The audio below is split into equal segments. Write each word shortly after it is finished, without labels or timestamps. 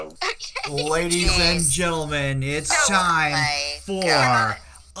Ladies and Jeez. gentlemen, it's Oh time my for god.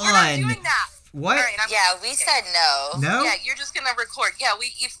 We're not doing that. What? All right, Yeah, we said no. No? Yeah, you're just gonna record. Yeah,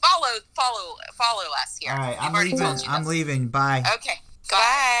 you follow us here. All right, We've already told you I'm this. leaving. Bye. Okay.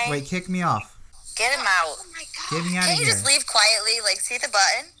 Goodbye. Wait, kick me off. Get him out. Oh my god. Get me out Can of you here. just leave quietly? Like, see the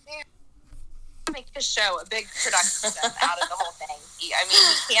button? Make this show a big production out of the whole thing. He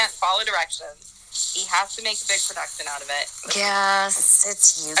can't follow directions. He has to make a big production out of it. Yes,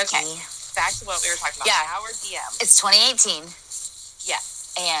 it's Yuki. Okay. Back to what we were talking about. Yeah. Our DM. It's 2018.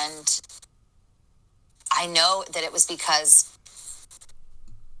 Yes. And I know that it was because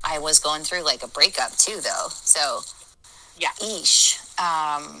I was going through like a breakup too, though. So, Yeah. Eesh.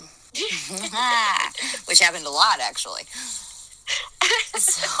 Which happened a lot, actually.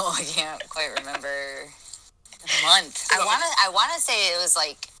 So I can't quite remember the month. I wanna say it was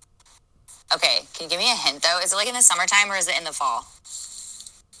like. Okay, can you give me a hint though? Is it like in the summertime or is it in the fall?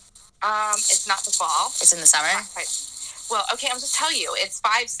 It's not the fall. It's in the summer? Well, okay, I'll just tell you. It's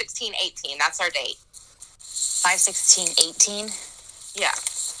 5/16/18. That's our date. 5/16/18? Yeah.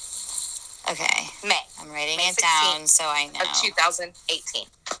 Okay. May. I'm writing May it down so I know. Of 2018.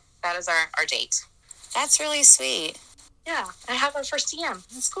 That is our date. That's really sweet. Yeah, I have our first DM.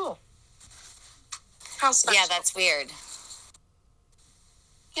 That's cool. How special. Yeah, that's weird.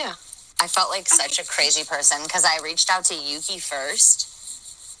 Yeah. I felt like such a crazy person because I reached out to Yuki first.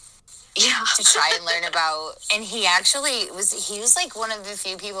 Yeah. To try and learn about, and he was like one of the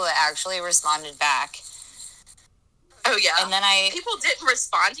few people that actually responded back. Oh yeah. And then people didn't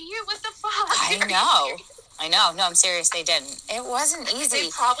respond to you. What the fuck? I know. No, I'm serious. They didn't. It wasn't easy. They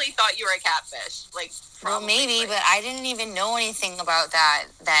probably thought you were a catfish. Like, well, maybe, but I didn't even know anything about that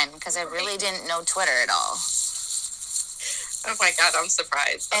then because I really didn't know Twitter at all. Oh my god, I'm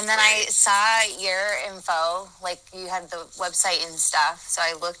surprised. And then I saw your info, like you had the website and stuff. So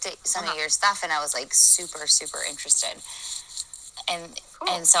I looked at some of your stuff and I was like super, super interested. And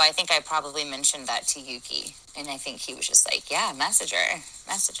so I think I probably mentioned that to Yuki. And I think he was just like, yeah, message her,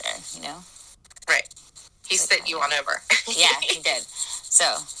 you know? Right. He sent you on over. Yeah, he did. So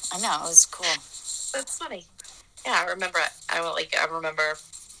I know, it was cool. That's funny. Yeah, I remember it. I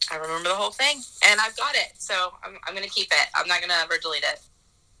remember the whole thing, and I've got it, so I'm going to keep it. I'm not going to ever delete it.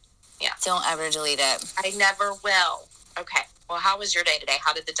 Yeah. Don't ever delete it. I never will. Okay. Well, how was your day today?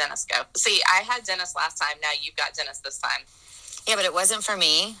 How did the dentist go? See, I had dentist last time. Now you've got dentist this time. Yeah, but it wasn't for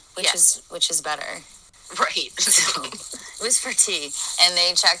me, which is better. Right. So, it was for T, and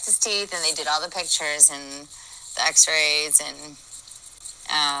they checked his teeth, and they did all the pictures and the X-rays, and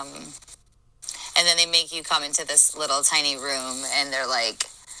then they make you come into this little tiny room, and they're like,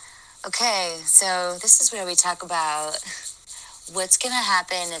 okay, so this is where we talk about what's going to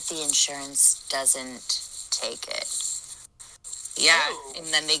happen if the insurance doesn't take it. Yeah, Ooh. And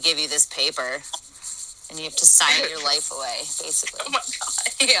then they give you this paper, and you have to sign your life away, basically. Oh, my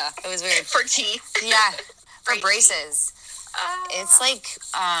God. Yeah, it was weird. For teeth? Yeah, for braces. It's like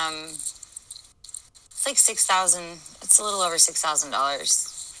 $6,000. It's a little over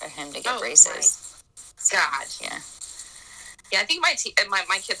 $6,000 for him to get braces. My God. Yeah. Yeah, I think my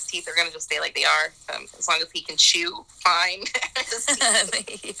kid's teeth are going to just stay like they are, as long as he can chew fine.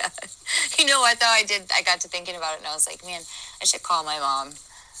 Yeah. You know what, though? I got to thinking about it, and I was like, man, I should call my mom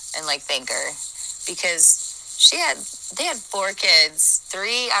and, like, thank her. Because they had 4 kids.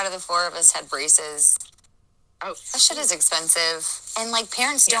 3 out of the 4 of us had braces. Oh. That shit is expensive. And, like,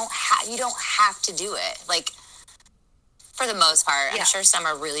 parents you don't have to do it. Like, for the most part. I'm sure some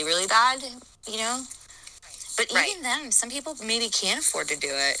are really, really bad, you know? But even then, some people maybe can't afford to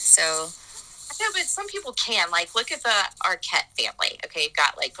do it, so... Yeah, but some people can. Like, look at the Arquette family. Okay, you've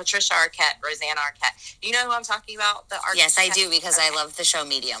got, like, Patricia Arquette, Rosanna Arquette. Do you know who I'm talking about? The Arquette? Yes, I do, because I love the show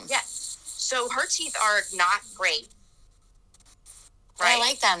Medium. Yes. So her teeth are not great. Right? I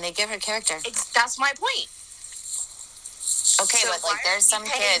like them. They give her character. That's my point. Okay, so but, like, there's some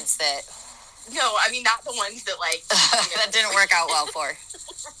kids that... No, I mean, not the ones that, like... that didn't work out well for.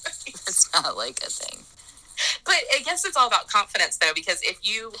 It's not, like, a thing. But I guess it's all about confidence, though, because if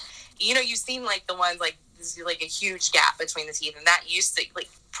you've seen, like, the ones, like, there's, like, a huge gap between the teeth, and that used to, like,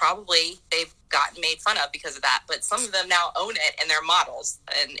 probably they've gotten made fun of because of that, but some of them now own it, and they're models,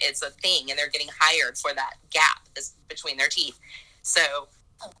 and it's a thing, and they're getting hired for that gap between their teeth, so...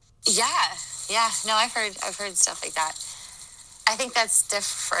 Yeah, no, I've heard stuff like that. I think that's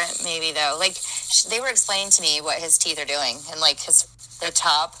different, maybe, though. Like, they were explaining to me what his teeth are doing, and, like, the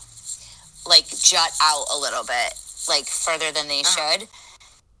top... like jut out a little bit, like further than they should,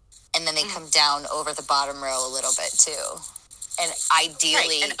 and then they come down over the bottom row a little bit too. And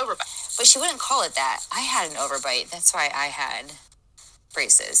ideally, an overbite. But she wouldn't call it that. I had an overbite. That's why I had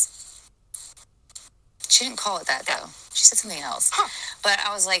braces. she didn't call it that, though. She said something else. Huh. But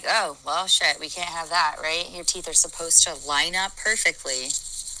I was like, oh, well, shit, we can't have that, right? Your teeth are supposed to line up perfectly.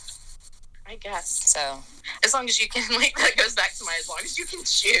 I guess. So, As long as you can, like, that goes back to as long as you can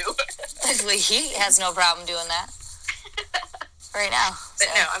chew. luckily, he has no problem doing that right now. But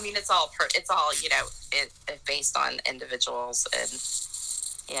So, no, I mean, it's all, you know, it based on individuals. And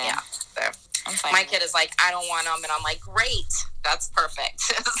yeah. So I'm fine. my with kid it. is like, I don't want them. And I'm like, great. That's perfect.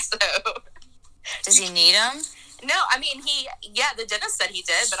 So. Does he need them? No, I mean, the dentist said he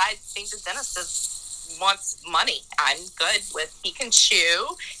did, but I think the dentist wants money. I'm good with, he can chew.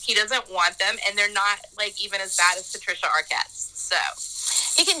 He doesn't want them, and they're not, like, even as bad as Patricia Arquette's.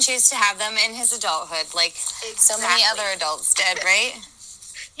 So. He can choose to have them in his adulthood, like so many Exactly. other adults did, right?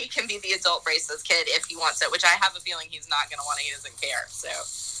 He can be the adult braces kid if he wants it, which I have a feeling he's not going to want to. He doesn't care. So,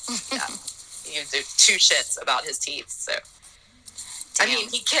 yeah. You do two shits about his teeth, so. Damn. I mean,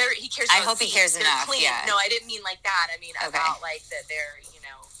 he cares. I about hope he teeth. cares They're enough, clean. yeah. No, I didn't mean like that. I mean Okay. about like that they're,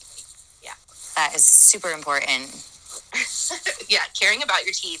 That is super important. yeah, caring about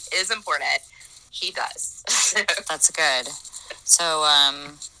your teeth is important. He does. That's good. So,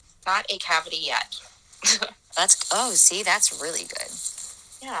 Not a cavity yet. see, that's really good.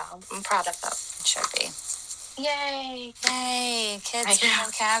 Yeah, I'm proud of them. It should be. Yay! Yay, kids I who know.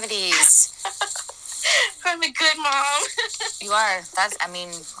 have cavities. I'm a good mom. You are.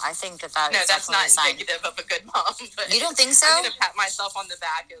 I think that No, is that's definitely not a sign. indicative of a good mom. But You don't think so? I'm gonna pat myself on the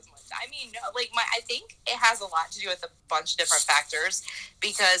back as much. I mean, no, like I think it has a lot to do with a bunch of different factors.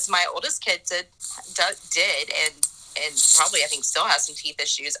 Because my oldest kid did and probably I think still has some teeth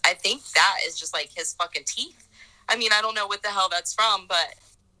issues. I think that is just like his fucking teeth. I mean, I don't know what the hell that's from, but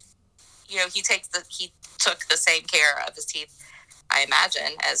you know, he took the same care of his teeth, I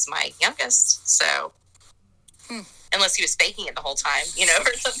imagine, as my youngest. So. Unless he was faking it the whole time, you know,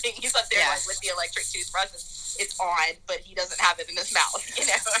 or something. He's up there like with the electric toothbrush. It's on, but he doesn't have it in his mouth, you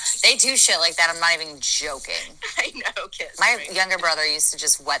know. They do shit like that. I'm not even joking. I know, kids. My right? younger brother used to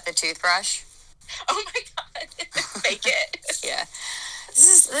just wet the toothbrush. Oh my god, fake it. Yeah.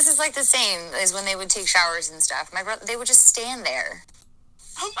 This is like the same as when they would take showers and stuff. My brother, they would just stand there.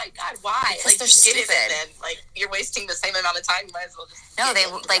 Oh my god, why? Because like they're just get it, stupid. and then like you're wasting the same amount of time. You might as well just. No, get they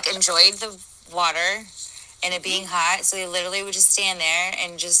it. like enjoyed the water and it being hot, so they literally would just stand there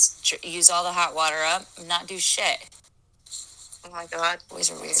and just use all the hot water up and not do shit. Oh my god.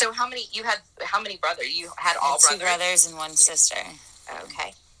 Boys are weird. So how many brothers? You had all two brothers? brothers and one sister.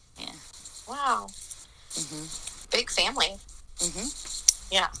 Okay. Yeah. Wow. Mhm. Big family. Mhm.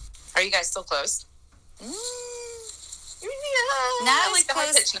 Yeah. Are you guys still close? Mm, Yeah. Not I as like the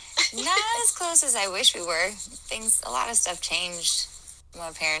high close. pitch. not as close as I wish we were. A lot of stuff changed.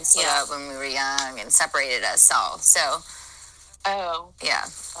 My parents split up when we were young and separated us all. So, Oh, yeah.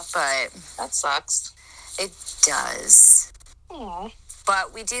 But that sucks. it does. Aww.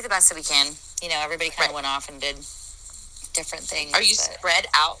 But we do the best that we can. You know, everybody kind of Right. went off and did different things. Are you but spread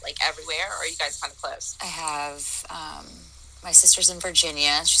out like everywhere, or are you guys kind of close? I have my sister's in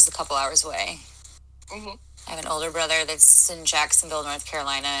Virginia. She's a couple hours away. Mm-hmm. I have an older brother that's in Jacksonville, North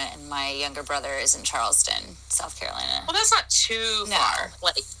Carolina, and my younger brother is in Charleston, South Carolina. Well, that's not too No. far.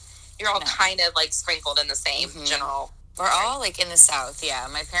 Like you're all No. kind of like sprinkled in the same Mhm. general. We're all like in the South, yeah.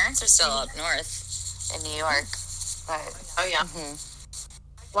 My parents are still up north in New York. But, Oh yeah. mhm.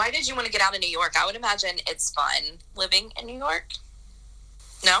 Why did you want to get out of New York? I would imagine it's fun living in New York.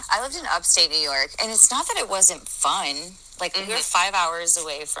 No. I lived in upstate New York, and it's not that it wasn't fun. Like, we were 5 hours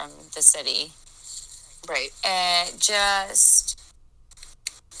away from the city. Right. And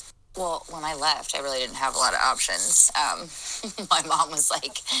when I left, I really didn't have a lot of options. My mom was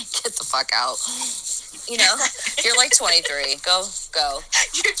like, get the fuck out. You know, you're like 23. Go.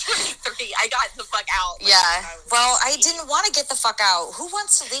 You're 23. I got the fuck out. Like, Yeah. Well, I 18. didn't want to get the fuck out. Who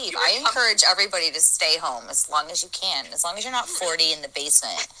wants to leave? You were I encourage everybody to stay home as long as you can. As long as you're not 40 in the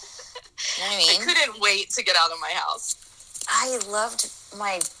basement. You know what I I mean? couldn't wait to get out of my house. I loved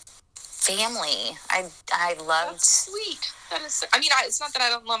my family. I loved... That's sweet. That is. I mean, it's not that I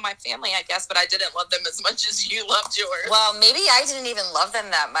don't love my family, I guess, but I didn't love them as much as you loved yours. Well, maybe I didn't even love them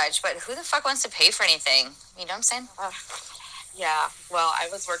that much, but who the fuck wants to pay for anything? You know what I'm saying? Yeah. Well, I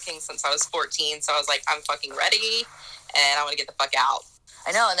was working since I was 14, so I was like, I'm fucking ready, and I want to get the fuck out.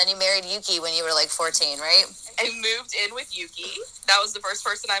 I know, and then you married Yuki when you were like 14, right? I moved in with Yuki. That was the first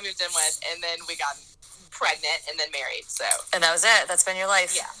person I moved in with, and then we got pregnant and then married. So. And that was it. That's been your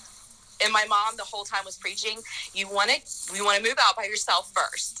life. Yeah. And my mom the whole time was preaching, we want to move out by yourself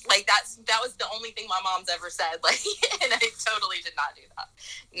first. Like that was the only thing my mom's ever said. Like, and I totally did not do that.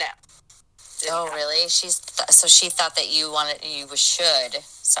 No. Oh, really? So she thought that you should.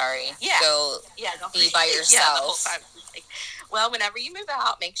 Sorry. Yeah. Go be by yourself. Yeah, the whole time. Like, well, whenever you move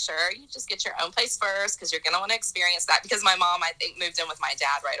out, make sure you just get your own place first because you're going to want to experience that. Because my mom, I think, moved in with my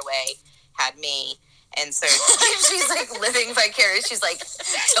dad right away, had me. And so she's like living vicarious. She's like,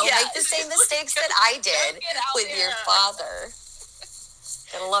 don't make the same mistakes that I did with your father.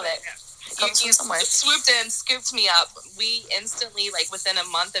 Gotta love it. You swooped in, scooped me up. We instantly, like within a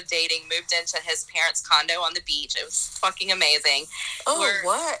month of dating, moved into his parents' condo on the beach. It was fucking amazing. Oh,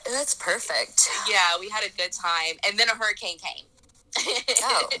 what? That's perfect. Yeah, we had a good time. And then a hurricane came.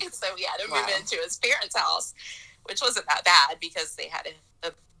 Oh. So we had to move into his parents' house, which wasn't that bad because they had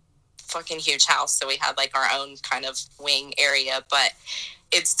a fucking huge house. So we had like our own kind of wing area, but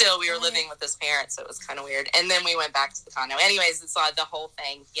it's still, we were living with his parents. So it was kind of weird. And then we went back to the condo. Anyways, it's the whole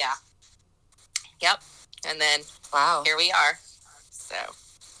thing. Yeah. Yep. And then here we are. So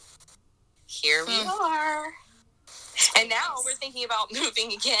here we are. And now we're thinking about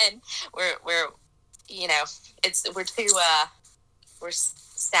moving again. We're you know, we're too we're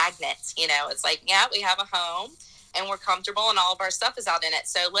stagnant, you know. It's like, yeah, we have a home and we're comfortable and all of our stuff is out in it.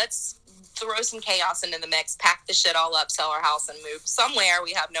 So let's throw some chaos into the mix, pack the shit all up, sell our house and move somewhere.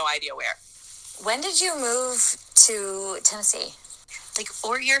 We have no idea where. When did you move to Tennessee? Like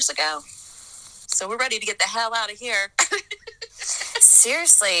 4 years ago. So we're ready to get the hell out of here.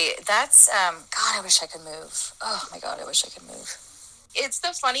 Seriously, that's, God, I wish I could move. Oh my God, I wish I could move. It's the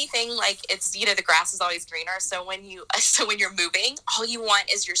funny thing, like, it's, you know, the grass is always greener. So when you're moving, all you want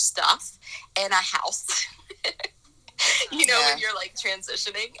is your stuff and a house. You know, when you're like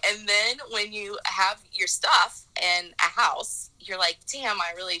transitioning. And then when you have your stuff and a house, you're like, damn,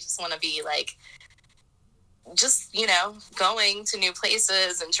 I really just want to be like, just, you know, going to new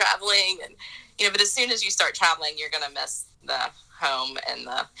places and traveling and, you know, but as soon as you start traveling, you're going to miss the home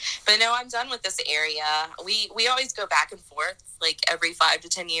but no, I'm done with this area. We always go back and forth like every 5 to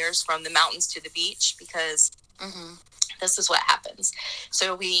 10 years from the mountains to the beach because this is what happens.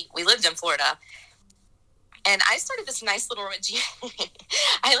 So we lived in Florida and I started this nice little,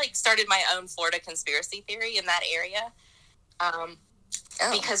 I like started my own Florida conspiracy theory in that area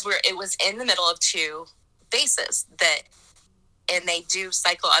because it was in the middle of two bases and they do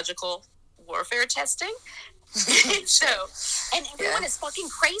psychological warfare testing. So, and everyone is fucking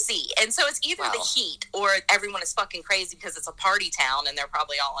crazy. And so it's either the heat or everyone is fucking crazy because it's a party town and they're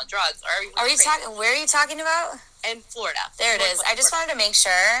probably all on drugs. Or where are you talking about? In Florida. There it is. I just wanted to make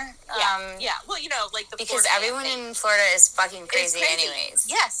sure. Yeah. Well, you know, like because everyone in Florida is fucking crazy anyways.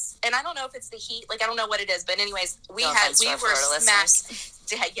 Yes. And I don't know if it's the heat. Like, I don't know what it is. But anyways, we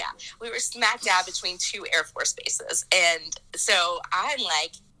were smack dab between two Air Force bases. And so I'm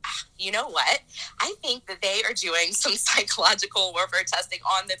like, you know what? I think that they are doing some psychological warfare testing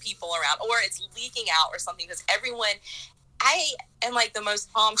on the people around, or it's leaking out or something because I am like the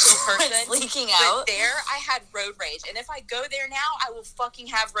most calm, chill person. It's leaking out. But there, I had road rage. And if I go there now, I will fucking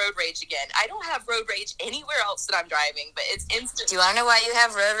have road rage again. I don't have road rage anywhere else that I'm driving, but it's instant. Do you want to know why you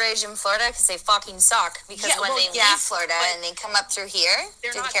have road rage in Florida? Because they fucking suck. Because when they leave Florida and they come up through here,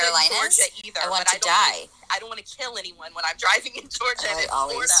 to the Carolinas, either, I want to die. I don't want to kill anyone when I'm driving in Georgia and in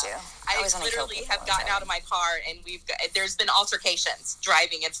Florida. I literally have gotten out of my car and there's been altercations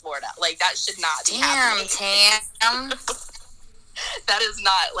driving in Florida. Like, that should not be happening. Damn, Tam. That is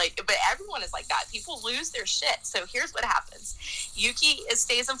not like, but everyone is like that. People lose their shit. So here's what happens. Yuki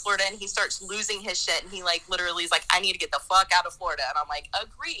stays in Florida and he starts losing his shit. And he like literally is like, I need to get the fuck out of Florida. And I'm like,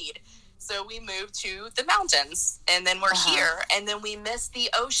 agreed. So we moved to the mountains and then we're here and then we miss the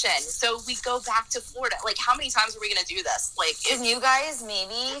ocean. So we go back to Florida. Like, how many times are we going to do this? Like, can you guys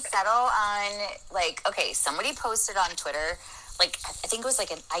maybe settle on like, okay, somebody posted on Twitter, like, I think it was like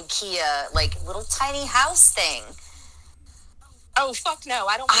an IKEA, like little tiny house thing. Oh, fuck no.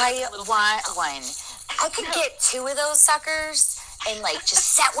 I want one. I could get 2 of those suckers and like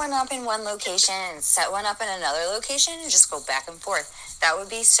just set one up in one location and set one up in another location and just go back and forth. That would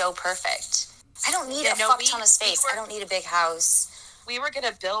be so perfect. I don't need a fuck ton of space. I don't need a big house. We were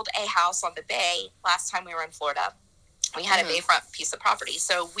going to build a house on the bay last time we were in Florida. We had a bayfront piece of property.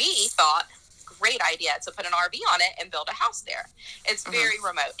 So we thought, great idea to put an RV on it and build a house there. It's very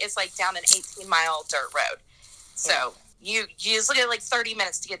remote. It's like down an 18-mile dirt road. So you just look at like 30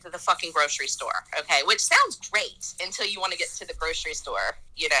 minutes to get to the fucking grocery store, okay? Which sounds great until you want to get to the grocery store,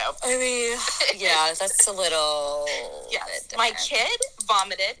 you know? I mean, yeah, that's a little... Yes. My kid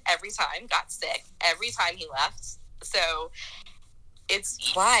vomited every time, got sick every time he left. So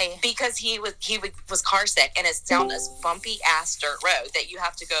it's... Why? Because he was car sick, and it's down this bumpy-ass dirt road that you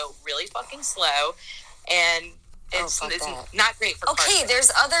have to go really fucking slow. And It's, fuck it's that. not great for Okay, cars.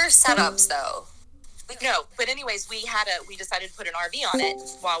 there's other setups though. No, but anyways, we decided to put an RV on it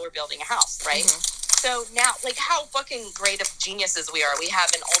while we're building a house, right? So now, like, how fucking great of geniuses we are. We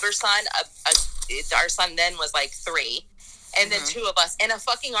have an older son. Our son then was like 3, and then 2 of us in a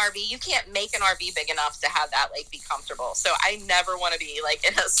fucking RV. You can't make an RV big enough to have that like be comfortable. So I never want to be like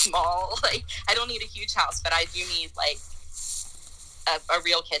in a small, like, I don't need a huge house, but I do need like a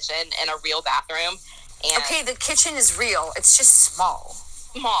real kitchen and a real bathroom. And Okay, the kitchen is real. It's just small.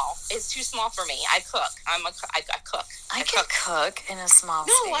 small. It's too small for me. I cook. I cook. I can cook in a small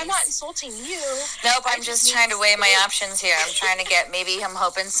No, space. I'm not insulting you. Nope, I'm I just just trying to need weigh my space. options here. I'm trying to get, maybe I'm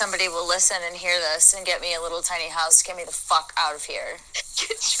hoping somebody will listen and hear this and get me a little tiny house. Get me the fuck out of here.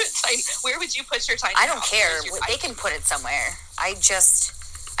 Get your tiny. Where would you put your tiny? I don't house? care. Where's your They tiny- can put it somewhere. I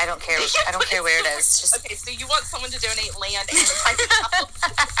don't care. I don't care where it is. Just, Okay, so you want someone to donate land and a tiny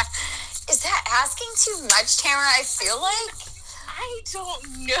house? is that asking too much, Tamara? I feel like. I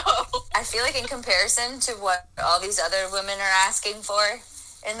don't know. I feel like in comparison to what all these other women are asking for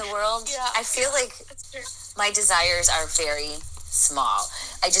in the world, Yeah, I feel like That's true. my desires are very small.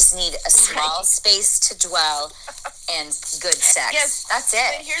 I just need a small space to dwell and good sex. Yes, That's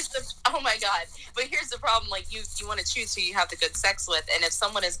But it. here's the But here's the problem. Like you want to choose who you have the good sex with, and if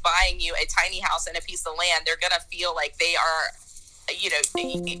someone is buying you a tiny house and a piece of land, they're gonna feel like they are,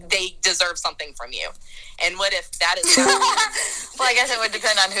 they deserve something from you. And what if that is? Well, I guess it would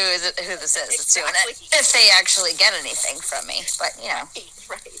depend on who this is that's doing it. Exactly. If they actually get anything from me. But,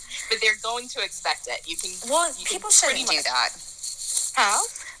 Right. But they're going to expect it. You can. Well, you can people pretty shouldn't do much- that.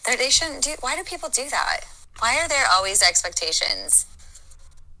 Huh? They shouldn't do. Why do people do that? Why are there always expectations?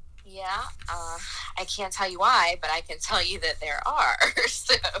 Yeah. I can't tell you why, but I can tell you that there are.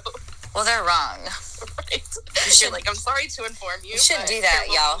 So. Well, they're wrong. Right. should- You're like, I'm sorry to inform you. You shouldn't but do that, there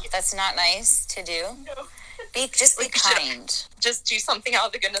will y'all. be- That's not nice to do. No. Be You should- kind. Just do something out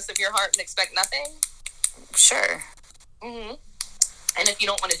of the goodness of your heart and expect nothing. Sure. Mm-hmm. And if you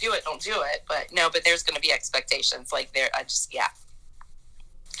don't want to do it, don't do it. But there's going to be expectations. Like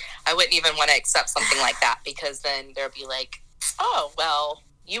I wouldn't even want to accept something like that, because then they'll be like, oh, well,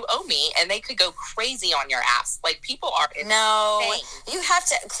 you owe me. And they could go crazy on your ass. Like, people are No, insane. you have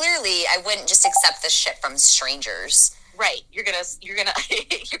to. Clearly, I wouldn't just accept this shit from strangers. Right. You're gonna you're gonna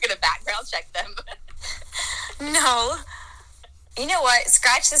background check them. No. You know what?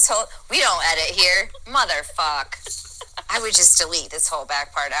 Scratch this whole. We don't edit here, motherfuck. I would just delete this whole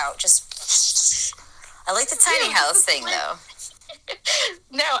back part out. Just. I like the tiny Yeah, house just thing like- though.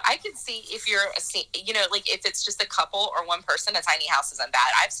 No, I could see if you're like if it's just a couple or one person, a tiny house isn't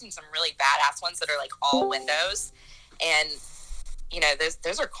bad. I've seen some really badass ones that are like all windows, and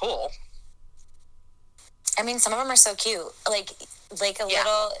those are cool. I mean, some of them are so cute. Like a Yeah.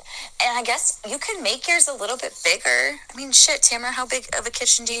 little. And I guess you could make yours a little bit bigger. I mean, shit, Tamara, how big of a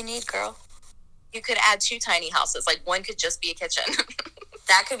kitchen do you need, girl? You could add 2 tiny houses. Like, one could just be a kitchen.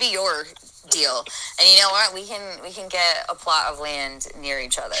 That could be your deal. And you know what? We can get a plot of land near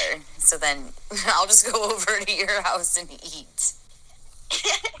each other. So then I'll just go over to your house and eat.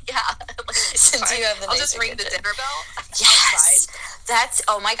 Yeah. Like, Since you have the I'll just nicer ring the kitchen. dinner bell. Yes. Outside. That's,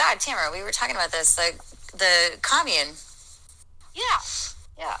 oh my God, Tamara, we were talking about this. The commune.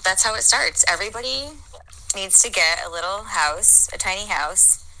 Yeah. That's how it starts. Everybody needs to get a little house, a tiny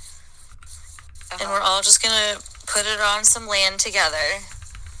house. And we're all just going to put it on some land together.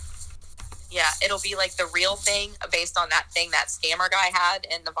 Yeah, it'll be like the real thing based on that thing that scammer guy had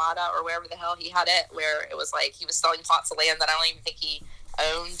in Nevada or wherever the hell he had it, where it was like he was selling plots of land that I don't even think he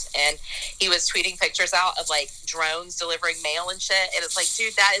owned, and he was tweeting pictures out of like drones delivering mail and shit, and it's like,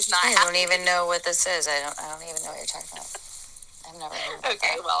 dude, that is not I don't happening. even know what this is. I don't even know what you're talking about. I've never heard of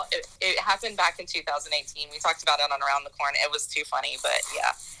Okay, that. well, it happened back in 2018. We talked about it on Around the Corn. It was too funny, but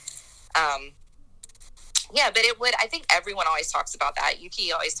yeah. Yeah, but it would, I think everyone always talks about that.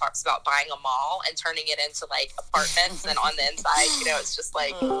 Yuki always talks about buying a mall and turning it into like apartments, and on the inside, it's just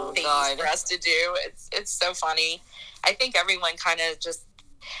like Oh, things God. for us to do. It's so funny. I think everyone kind of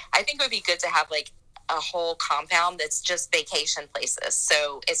I think it would be good to have like a whole compound that's just vacation places.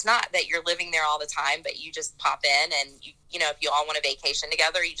 So it's not that you're living there all the time, but you just pop in, and if you all want a vacation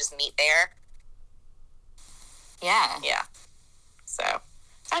together, you just meet there. Yeah, Yeah. So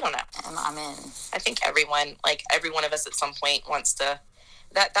I don't know. I'm in. I think every one of us at some point wants to.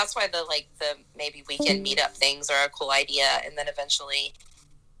 That's why the maybe weekend meetup things are a cool idea, and then eventually,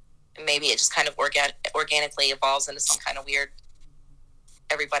 maybe it just kind of organically evolves into some kind of weird.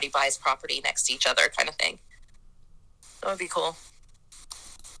 Everybody buys property next to each other kind of thing. That would be cool.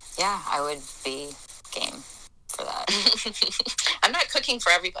 Yeah, I would be game for that. I'm not cooking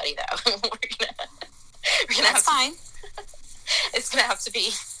for everybody though. That's fine. It's gonna have to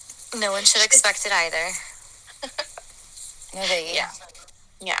be. No one should expect it either. No biggie.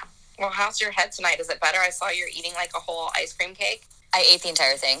 Yeah. Well, how's your head tonight? Is it better? I saw you're eating like a whole ice cream cake. I ate the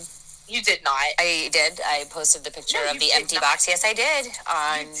entire thing. You did not. I did. I posted the picture No, of you the did empty not. box. Yes, I did.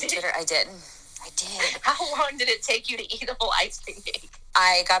 On You did? Twitter, I did. How long did it take you to eat a whole ice cream cake?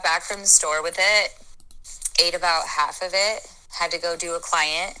 I got back from the store with it, ate about half of it, had to go do a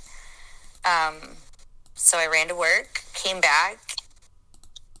client. So I ran to work, came back,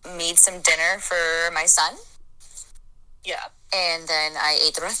 made some dinner for my son, Yeah. and then I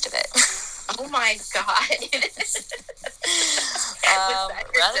ate the rest of it. Oh my God. Was that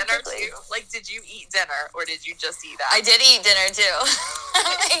your rather dinner quickly. too? Like, did you eat dinner or did you just eat that? I did eat dinner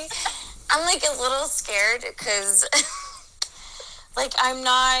too. I'm like a little scared because like I'm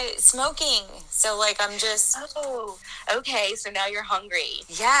not smoking. So like I'm just, Oh, okay. So now you're hungry.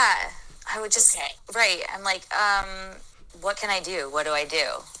 yeah, I would just, Okay. right. I'm like, what can I do? What do I do?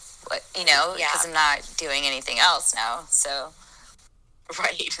 What, you know, Yeah. because I'm not doing anything else now. So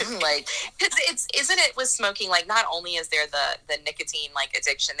Right. like, Because isn't it with smoking, like, not only is there the nicotine, like,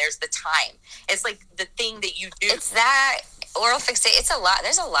 addiction, there's the time. It's, like, the thing that you do. it's that oral fixate. It's a lot.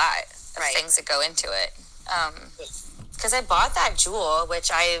 There's a lot of Right. things that go into it. Because I bought that Juul, which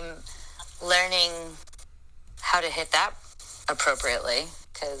I'm learning how to hit that appropriately.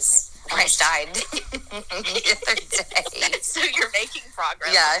 Because I almost died the other day. So you're making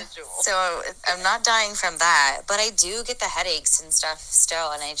progress. Yeah. with the Juul. So I'm not dying from that, but I do get the headaches and stuff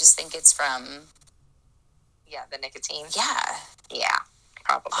still, and I just think it's from Yeah, the nicotine. yeah,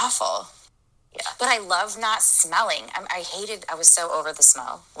 Probably. awful. Yeah. But I love not smelling. I was so over the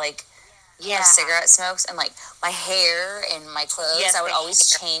smell. Like, of cigarette smokes and like my hair and my clothes. Yes, I would the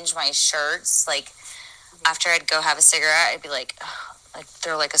always hair. change my shirts. Like, after I'd go have a cigarette, I'd be like, I'd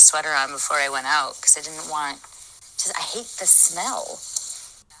throw like a sweater on before I went out because I didn't want. I hate the smell.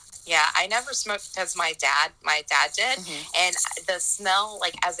 Yeah, I never smoked because my dad did. Mhm. And the smell,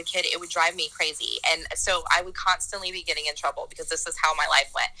 like, as a kid, it would drive me crazy. And so I would constantly be getting in trouble because this is how my life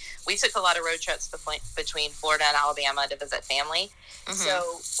went. We took a lot of road trips between Florida and Alabama to visit family. Mhm.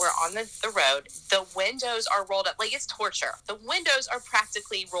 So we're on the road. The windows are rolled up. Like, it's torture. The windows are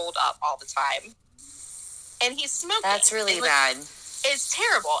practically rolled up all the time. And he's smoking. That's really And, like, bad. it's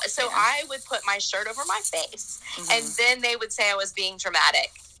terrible. So Yeah. I would put my shirt over my face. Mhm. And then they would say I was being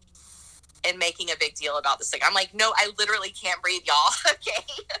dramatic and making a big deal about this thing. I'm like, no, I literally can't breathe, y'all. Okay.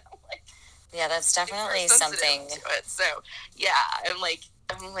 Yeah, that's definitely Super sensitive something. to it. So yeah, I'm like,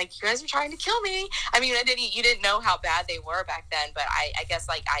 you guys are trying to kill me. I mean, you didn't know how bad they were back then, but I guess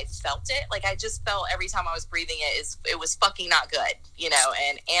like I felt it. Like I just felt every time I was breathing it was fucking not good, you know,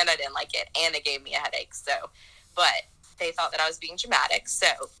 and I didn't like it, and it gave me a headache. So, but they thought that I was being dramatic. So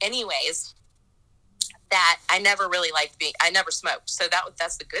anyways, that I never really I never smoked. So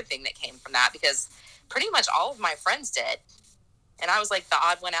that's the good thing that came from that, because pretty much all of my friends did. And I was like the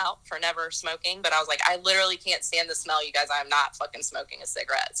odd one out for never smoking, but I was like, I literally can't stand the smell, you guys. I'm not fucking smoking a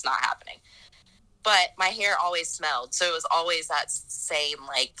cigarette. It's not happening. But my hair always smelled. So it was always that same,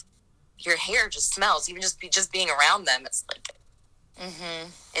 like, your hair just smells. Even just being around them, it's like, Mm-hmm.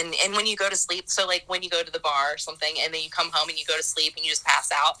 and when you go to sleep, so like when you go to the bar or something and then you come home and you go to sleep and you just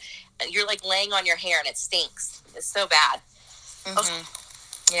pass out, you're like laying on your hair and it stinks. It's so bad.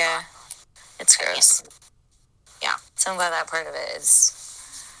 Mm-hmm. Yeah, it's gross. Yeah. So I'm glad that part of it is.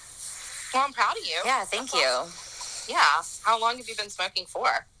 Well, I'm proud of you. Yeah, thank you. Yeah. How long have you been smoking for?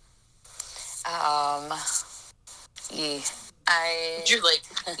 You're like,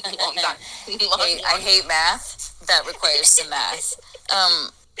 long time. I hate math. That requires some math.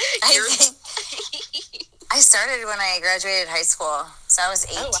 I started when I graduated high school, so I was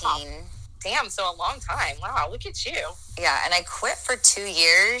 18. Oh, wow. Damn, so a long time. Wow, look at you. Yeah, and I quit for 2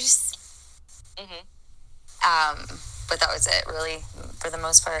 years. Mm-hmm. But that was it, really. For the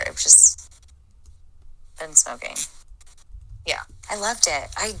most part, I've just been smoking. Yeah. I loved it.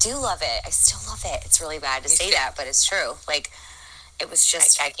 I do love it. I still love it. It's really bad to say that, but it's true. Like, it was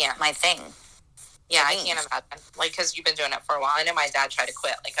just I can't. my thing. Yeah, I me. can't imagine. Like, because you've been doing it for a while. I know my dad tried to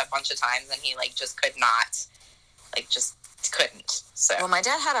quit, like, a bunch of times, and he, like, just could not. Like, just couldn't. So. Well, my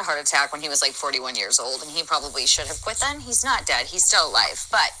dad had a heart attack when he was like 41 years old, and he probably should have quit then. He's not dead. He's still alive.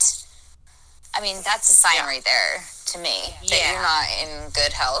 But, I mean, that's a sign right there to me that you're not in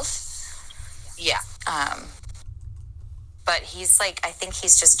good health. Yeah. But he's like, I think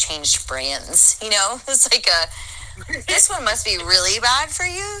he's just changed brands. You know? It's like this one must be really bad for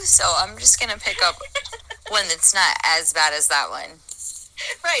you, so I'm just going to pick up one that's not as bad as that one.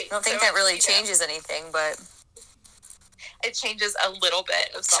 Right. I don't think that really changes anything, but... It changes a little bit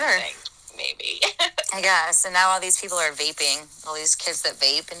of Sure. something. maybe. I guess. And now all these people are vaping. All these kids that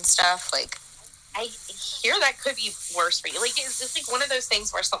vape and stuff. Like, I hear that could be worse for you. Like, it's just like one of those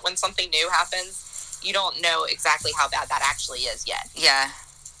things where when something new happens, you don't know exactly how bad that actually is yet. yeah.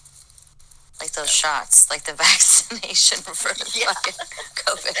 Like those shots, like the vaccination for fucking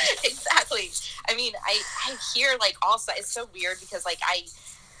COVID. Exactly. I mean, I hear like also it's so weird because like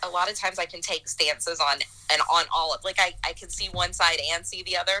a lot of times I can take stances on all of, like I can see one side and see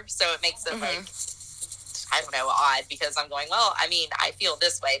the other, so it makes it like, I don't know, odd, because I'm going, well, I mean, I feel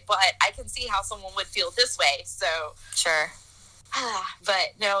this way, but I can see how someone would feel this way, so Sure.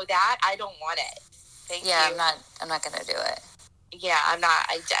 but no, that I don't want it. Thank you. I'm not gonna do it. Yeah, I'm not.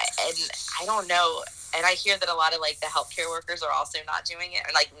 And I don't know. And I hear that a lot of like the healthcare workers are also not doing it,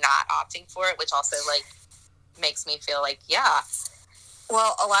 or like not opting for it, which also like makes me feel like, yeah.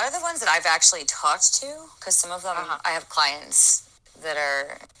 Well, a lot of the ones that I've actually talked to, because some of them, I have clients that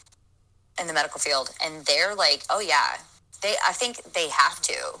are in the medical field, and they're like, oh yeah, I think they have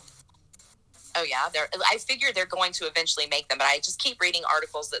to. Oh yeah, I figure they're going to eventually make them, but I just keep reading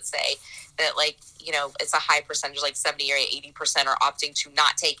articles that say that, like, you know, it's a high percentage, like 70 or 80% are opting to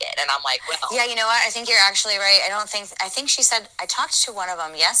not take it, and I'm like, well, yeah, you know what? I think you're actually right. I think she said, I talked to one of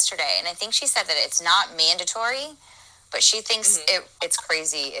them yesterday, and I think she said that it's not mandatory, but she thinks it's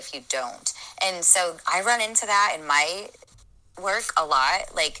crazy if you don't. And so I run into that in my work a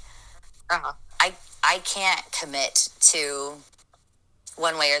lot. Like, I can't commit to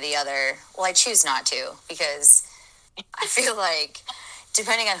one way or the other. Well, I choose not to, because I feel like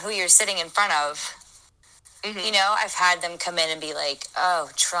depending on who you're sitting in front of, you know, I've had them come in and be like, oh,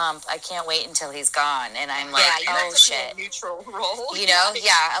 Trump, I can't wait until he's gone. And I'm like, oh, shit. A neutral role. You know?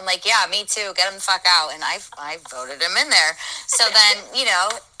 Yeah. I'm like, yeah, me too. Get him the fuck out. And I voted him in there. So then, you know,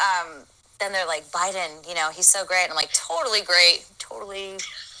 then they're like, Biden, you know, he's so great. And I'm like, totally great. Totally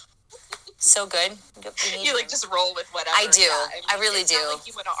so good. You like just roll with whatever. I do. Yeah, I really do. Not like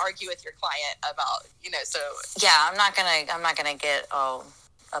you want to argue with your client about, you know, so. Yeah, I'm not gonna get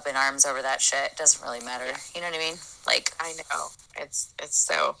up in arms over that shit. It doesn't really matter. You know what I mean? Like, I know. It's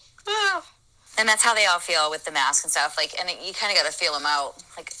so. And that's how they all feel with the mask and stuff. Like, and you kind of got to feel them out.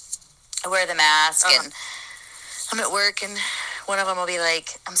 Like, I wear the mask and I'm at work, and one of them will be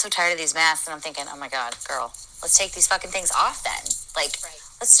like, I'm so tired of these masks. And I'm thinking, oh my God, girl, let's take these fucking things off then. Like,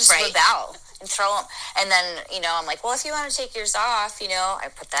 let's just rebel and throw them. And then, you know, I'm like, well, if you want to take yours off, you know, I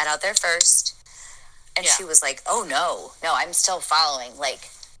put that out there first. And she was like, oh no, I'm still following. Like,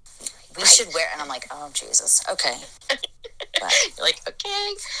 we should wear, and I'm like, oh Jesus, okay. But, you're like,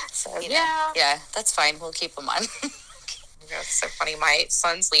 okay. So yeah, that's fine. We'll keep them on. It's so funny. My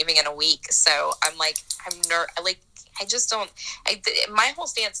son's leaving in a week, so I'm like, I just don't. My whole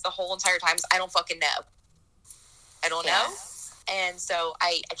stance the whole entire time is I don't fucking know. I don't know, and so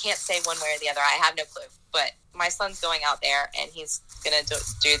I can't say one way or the other. I have no clue. But my son's going out there, and he's gonna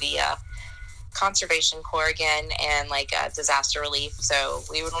do the conservation corps again, and like disaster relief. So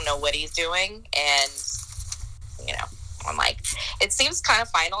we don't know what he's doing, and you know, I'm like, it seems kind of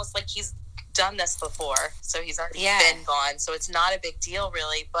final. It's like he's done this before, so he's already been gone, so it's not a big deal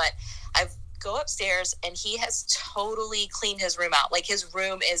really. But I go upstairs, and he has totally cleaned his room out. Like, his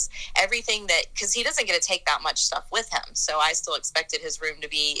room is everything that, because he doesn't get to take that much stuff with him, so I still expected his room to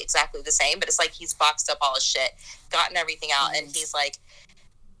be exactly the same, but it's like he's boxed up all his shit, gotten everything out, and he's like,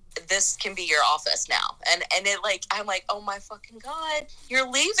 this can be your office now. And it, like, I'm like, oh my fucking God, you're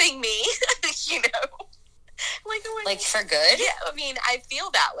leaving me. You know, like, oh, like, for good? Yeah, I mean, I feel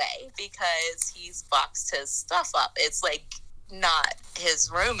that way because he's boxed his stuff up. It's like not his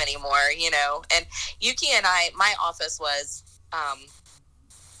room anymore, you know. And Yuki and my office was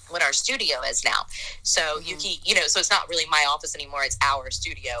what our studio is now. So Yuki, you know, so it's not really my office anymore, it's our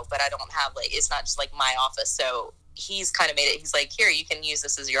studio, but I don't have, like, it's not just like my office. So he's kind of made it, he's like, here, you can use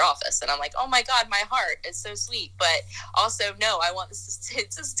this as your office. And I'm like, oh my God, my heart, it's so sweet. But also, no, I want this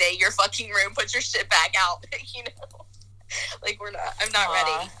to stay your fucking room, put your shit back out. You know, like, I'm not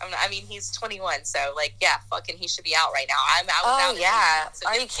ready. I mean, he's 21, so like, yeah, fucking, he should be out right now. I'm out. Oh yeah, so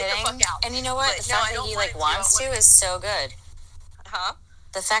are you kidding? And you know what? The fact that he like wants to is so good.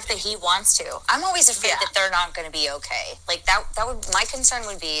 The fact that he wants to. I'm always afraid that they're not going to be okay. Like, that would, my concern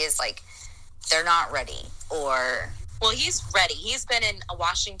would be is like, they're not ready, or... Well, he's ready. He's been in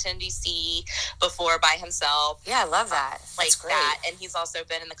Washington, D.C. before by himself. Yeah, I love that. Like that. And he's also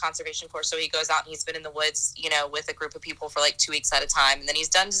been in the conservation corps, so he goes out and he's been in the woods, you know, with a group of people for like 2 weeks at a time. And then he's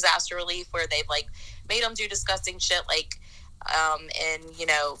done disaster relief where they've like made him do disgusting shit, like in, you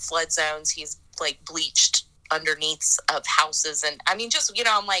know, flood zones. He's like bleached underneaths of houses. And I mean, just,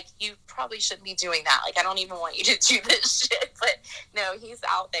 I'm like, you probably shouldn't be doing that. Like, I don't even want you to do this shit. But no, he's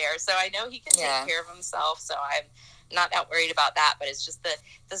out there. So I know he can take care of himself. So I'm not that worried about that. But it's just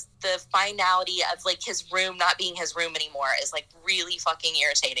the finality of like his room not being his room anymore is like really fucking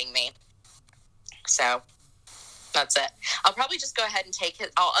irritating me. So that's it. I'll probably just go ahead and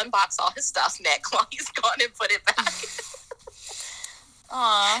I'll unbox all his stuff, Nick, while he's gone and put it back.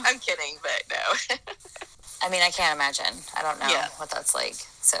 Aw. I'm kidding, but no. I mean, I can't imagine. I don't know what that's like.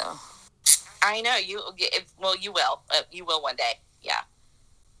 So I know you will. You will one day. Yeah.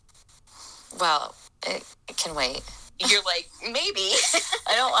 Well, it can wait. You're like, maybe.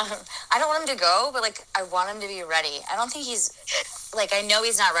 I don't want him to go, but like I want him to be ready. I don't think he's like, I know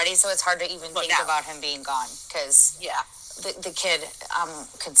he's not ready, so it's hard to even think about him being gone because the kid, I'm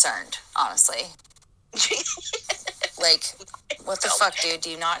concerned, honestly. Like, what the fuck, dude? Do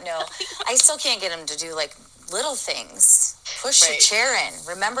you not know? I still can't get him to do like little things. Push your chair in.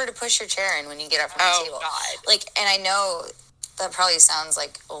 Remember to push your chair in when you get up from the table. God. Like, and I know that probably sounds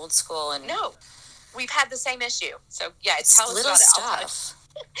like old school and no. We've had the same issue. So, yeah, tell us little about stuff.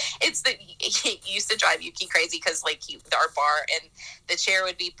 It's that he used to drive Yuki crazy because, like, our bar and the chair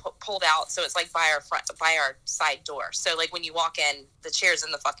would be pulled out. So it's, like, by our side door. So, like, when you walk in, the chair's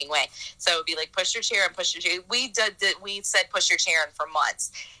in the fucking way. So it would be, like, push your chair and push your chair. We said push your chair in for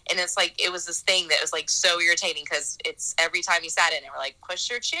months. And it's, like, it was this thing that was, like, so irritating because it's every time he sat in it, we're like, push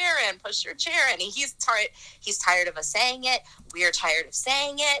your chair in, push your chair in. And he's tired of us saying it. We're tired of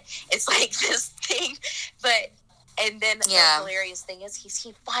saying it. It's, like, this thing. But... And then the hilarious thing is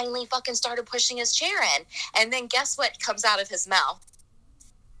he finally fucking started pushing his chair in. And then guess what comes out of his mouth?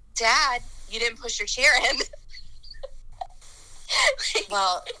 Dad, you didn't push your chair in.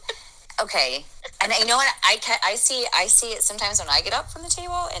 Well, okay. And you know what? I see it sometimes when I get up from the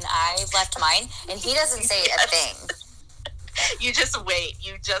table and I've left mine and he doesn't say a thing. You just wait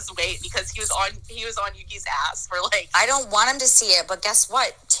because he was on Yuki's ass for like. I don't want him to see it, but guess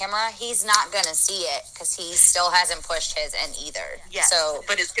what, Tamara? He's not gonna see it because he still hasn't pushed his in either. Yes, so,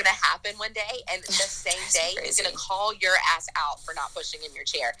 but it's gonna happen one day, and the same day he's gonna call your ass out for not pushing in your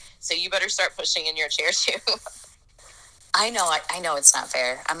chair. So you better start pushing in your chair too. I know it's not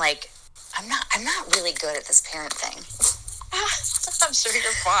fair. I'm like, I'm not really good at this parent thing. I'm sure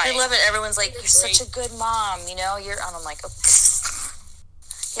you're fine. I love it. Everyone's like, you're such a good mom, you know? And I'm like, oh,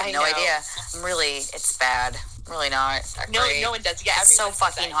 I have no idea. It's bad. I'm really not. No one does. Yeah, it's so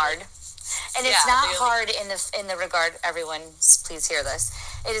fucking hard. And it's not hard in the regard, everyone, please hear this.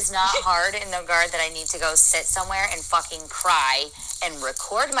 It is not hard in the regard that I need to go sit somewhere and fucking cry and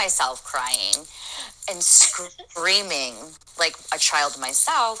record myself crying and screaming like a child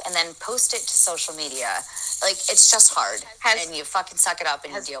myself and then post it to social media. Like, it's just hard. And you fucking suck it up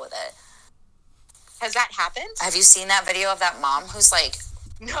and you deal with it. Has that happened? Have you seen that video of that mom who's like...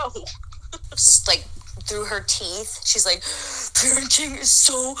 No. like, through her teeth, she's like, parenting is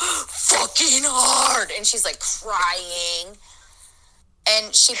so fucking hard. And she's like crying.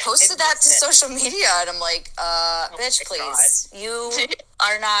 And she posted that to social media. And I'm like, bitch, please. God. You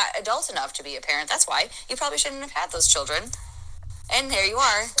are not adult enough to be a parent. That's why. You probably shouldn't have had those children. And there you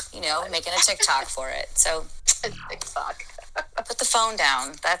are, making a TikTok for it. So, TikTok. Put the phone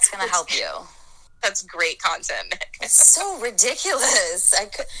down. That's going to help you. That's great content, Nick. It's so ridiculous.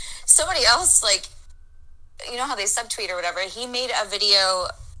 Somebody else, like, you know how they subtweet or whatever, he made a video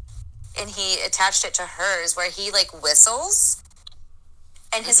and he attached it to hers where he, like, whistles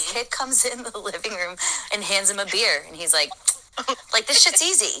and his kid comes in the living room and hands him a beer. And he's like, this shit's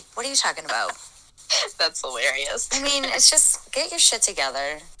easy. What are you talking about? That's hilarious. I mean, it's just, get your shit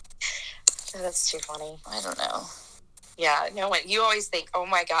together. That's too funny. I don't know. Yeah, you always think, oh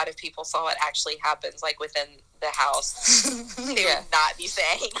my God, if people saw what actually happens, like, within the house, they would not be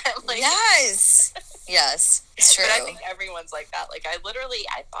saying that. Like, yes, it's true. But I think everyone's like that. Like, I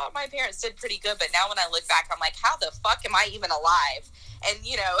thought my parents did pretty good, but now when I look back, I'm like, how the fuck am I even alive? And,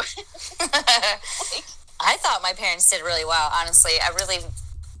 I thought my parents did really well, honestly. I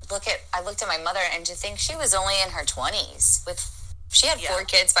looked at my mother, and to think she was only in her 20s. She had 4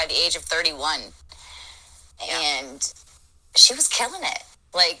 kids by the age of 31. And she was killing it.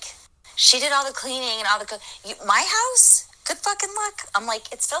 Like, she did all the cleaning and all the... my house? Good fucking luck. I'm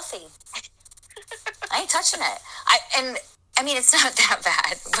like, it's filthy. I ain't touching it. I mean, it's not that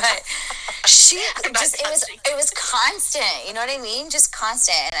bad, but it was constant. You know what I mean? Just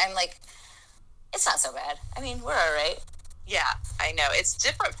constant. And I'm like, it's not so bad. I mean, we're all right. Yeah, I know. It's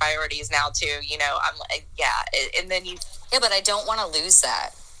different priorities now, too. I'm like, and then you... Yeah, but I don't want to lose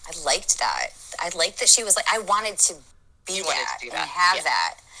that. I liked that. I liked that she was like, I wanted to be that and have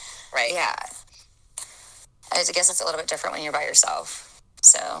that. Right. Yeah. I guess it's a little bit different when you're by yourself.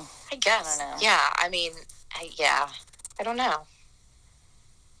 So I guess. I don't know. Yeah. I mean, I don't know.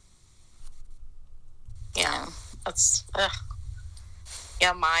 Yeah. That's,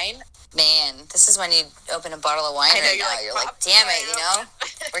 yeah, mine. Man, this is when you open a bottle of wine I know, right you're now. like, You're like, pop damn right it, you know?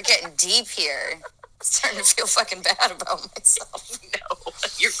 We're getting deep here. I'm starting to feel fucking bad about myself. No,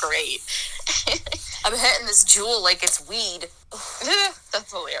 you're great. I'm hitting this Juul like it's weed.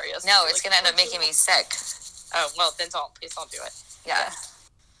 That's hilarious. No, You're it's like, going to end up making me sick. Oh, well, then please don't do it. Yeah.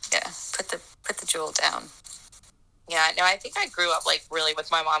 Yeah. Put the Juul down. Yeah, no, I think I grew up like really with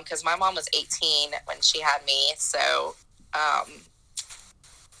my mom because my mom was 18 when she had me. So,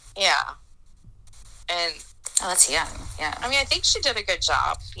 yeah. And Oh, that's young. Yeah. I mean, I think she did a good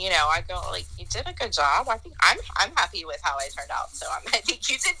job. You know, I go like, you did a good job. I think I'm happy with how I turned out. So I think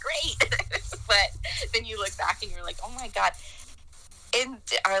you did great. But then you look back and you're like, oh my God. And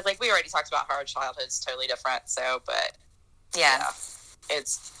like we already talked about how our childhood's totally different. So, but Yeah.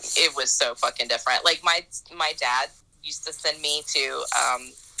 it was so fucking different. Like my dad used to send me to,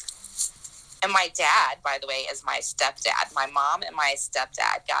 and my dad, by the way, is my stepdad. My mom and my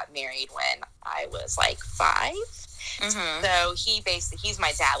stepdad got married when I was like 5. Mm-hmm. So he's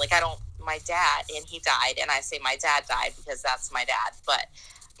my dad. Like my dad, and he died. And I say my dad died because that's my dad. But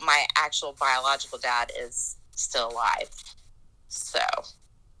my actual biological dad is still alive. So,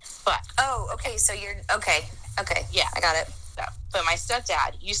 but. Oh, okay. So you're, okay. Yeah. I got it. So, but my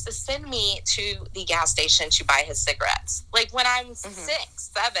stepdad used to send me to the gas station to buy his cigarettes. Like when I'm 6,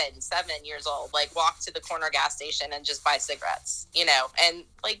 7 years old, like walk to the corner gas station and just buy cigarettes, you know? And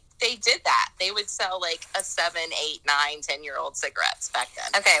like they did that. They would sell like a 7, 8, 9, 10-year-old cigarettes back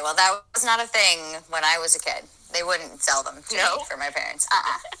then. Okay. Well, that was not a thing when I was a kid. They wouldn't sell them to me for my parents.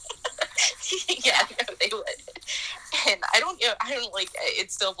 Yeah, no, they would. And I don't like,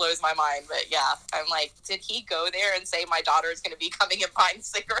 it still blows my mind, but yeah, I'm like, did he go there and say my daughter is going to be coming and buying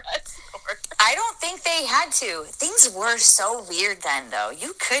cigarettes? I don't think they had to. Things were so weird then, though.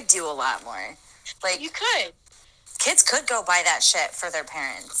 You could do a lot more. Like, You could. kids could go buy that shit for their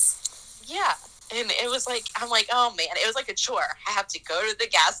parents. Yeah. And it was like, I'm like, oh man, it was like a chore. I have to go to the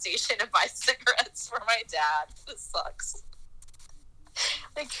gas station and buy cigarettes for my dad. This sucks.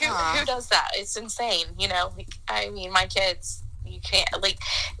 Like, who does that? It's insane, you know? Like, I mean, my kids, you can't, like,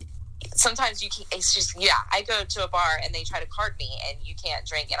 sometimes you can't, it's just, yeah, I go to a bar and they try to card me and you can't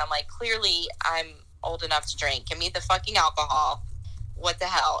drink. And I'm like, clearly I'm old enough to drink. Give me the fucking alcohol. What the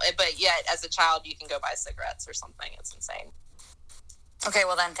hell? But yet, as a child, you can go buy cigarettes or something. It's insane. Okay,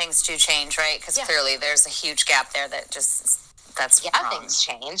 well then things do change, right? Because clearly there's a huge gap there that just, that's wrong. Things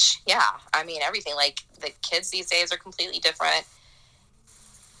change. Yeah. I mean, everything. Like, the kids these days are completely different.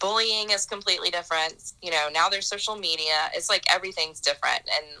 Bullying is completely different. You know, now there's social media. It's like everything's different.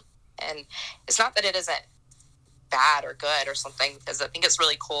 And it's not that it isn't bad or good or something, because I think it's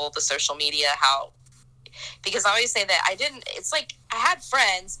really cool, the social media, because I always say that it's like I had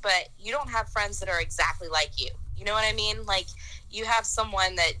friends, but you don't have friends that are exactly like you. You know what I mean? Like, you have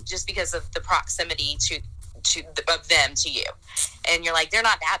someone that just because of the proximity of them to you, and you're like, they're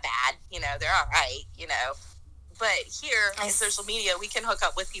not that bad, you know, they're all right, you know. But here in social media, we can hook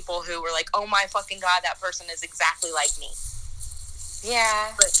up with people who were like, oh my fucking God, that person is exactly like me.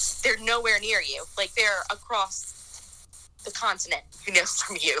 Yeah. But they're nowhere near you. Like, they're across the continent, you know,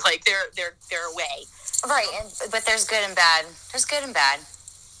 from you. Like, they're away. Right, but there's good and bad. There's good and bad.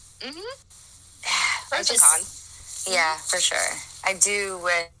 Mm-hmm. Pros and cons. Yeah, for sure. I do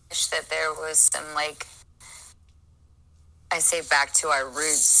wish that there was some, like, I say back to our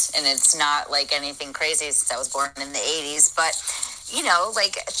roots, and it's not like anything crazy since I was born in the 80s, but, you know,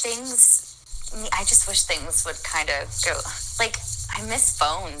 like, I just wish things would kind of go, like, I miss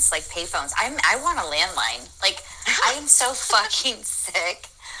phones, like payphones. I want a landline. Like, I am so fucking sick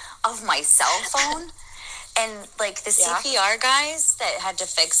of my cell phone. And, like, the CPR guys that had to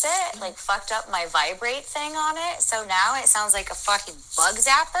fix it, like, fucked up my vibrate thing on it. So now it sounds like a fucking bug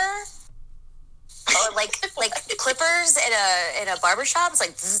zapper. Or, like clippers in a barbershop. It's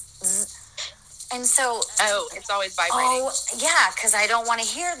like, zzz, zzz. And so... Oh, it's always vibrating. Oh, yeah, because I don't want to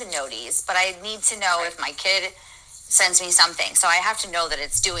hear the noties. But I need to know if my kid sends me something. So I have to know that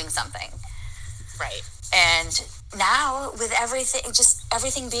it's doing something. Right. And... now, with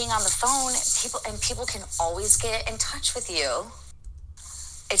everything being on the phone, people can always get in touch with you.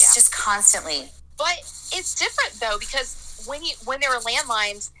 It's just constantly. But it's different though, because when there were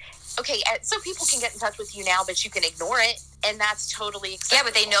landlines, okay, so people can get in touch with you now, but you can ignore it, and that's totally acceptable. Yeah,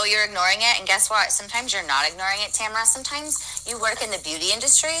 but they know you're ignoring it, and guess what? Sometimes you're not ignoring it, Tamara. Sometimes you work in the beauty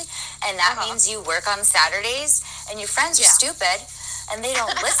industry, and that means you work on Saturdays, and your friends are stupid, and they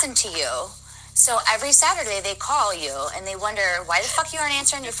don't listen to you. So every Saturday they call you and they wonder why the fuck you aren't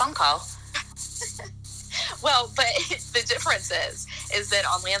answering your phone call. Well, but the difference is that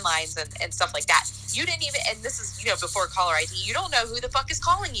on landlines and stuff like that, you didn't even, and this is, before caller ID, you don't know who the fuck is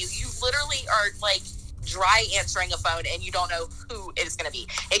calling you. You literally are like dry answering a phone and you don't know who it is going to be.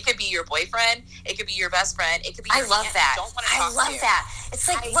 It could be your boyfriend. It could be your best friend. It could be your I love aunt that. you don't want to I talk love to. that. It's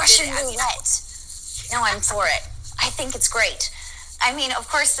like Russian roulette. No, I'm for it. I think it's great. I mean, of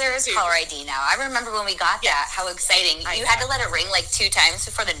course, there is caller ID now. I remember when we got that, how exciting. You had to let it ring like 2 times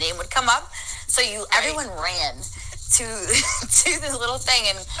before the name would come up. So everyone ran to this little thing,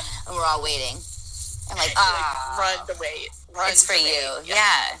 and we're all waiting. I'm like, run to wait. It's for you.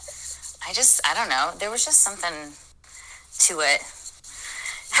 Yeah. I don't know. There was just something to it.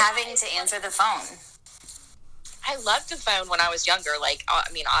 Having to answer the phone. I loved the phone when I was younger. Like,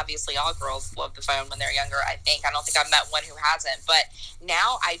 I mean, obviously all girls love the phone when they're younger, I think. I don't think I've met one who hasn't. But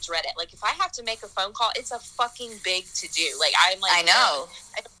now I dread it. Like, if I have to make a phone call, it's a fucking big to-do. Like, I'm like... I know.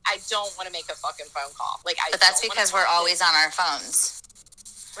 I don't want to make a fucking phone call. But that's because we're always on our phones.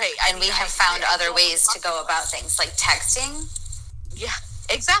 Right. And we have found other ways to go about things, like texting. Yeah,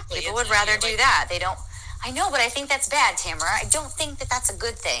 exactly. People would rather do that. They don't... I know, but I think that's bad, Tamara. I don't think that that's a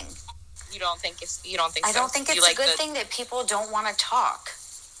good thing. You don't think I don't think it's a good thing that people don't want to talk.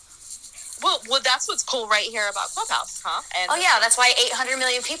 Well, that's what's cool right here about Clubhouse, huh? And that's why 800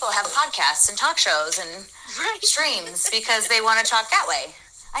 million people have podcasts and talk shows and streams, because they want to talk that way.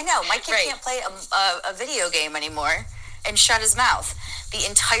 I know. My kid can't play a video game anymore and shut his mouth. The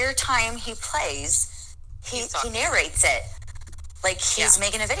entire time he plays, he narrates it like he's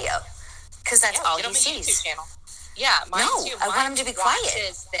making a get him because that's all he sees. YouTube channel. Yeah, mine too. I want him to be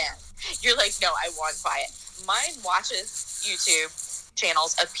quiet. You're like, no, I want quiet. Mine watches YouTube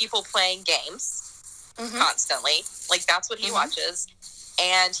channels of people playing games constantly. Like, that's what he watches.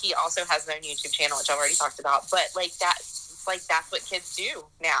 And he also has their own YouTube channel, which I've already talked about. But, that's what kids do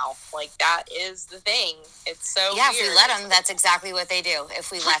now. Like, that is the thing. It's so weird. If we let them, that's exactly what they do.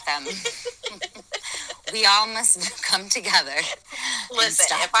 If we let them. We all must come together.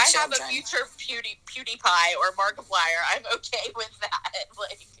 Listen, if I have a future PewDiePie or Markiplier, I'm okay with that.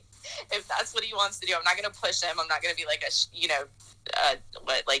 Like, if that's what he wants to do, I'm not going to push him. I'm not going to be like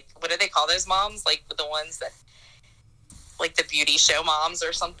what do they call those moms? Like the ones that, like the beauty show moms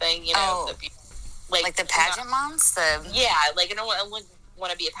or something, like the pageant moms? Like I don't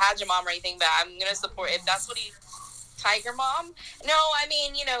want to be a pageant mom or anything, but I'm going to support, if that's what Tiger Mom? No, I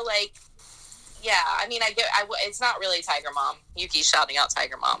mean, it's not really Tiger Mom. Yuki's shouting out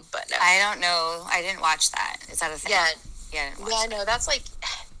Tiger Mom, but no. I don't know. I didn't watch that. Is that a thing? Yeah, no, that's like,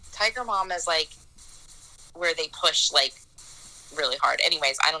 Tiger Mom is like where they push like really hard.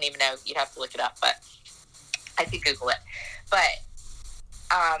 Anyways, I don't even know. You'd have to look it up, but I could Google it. But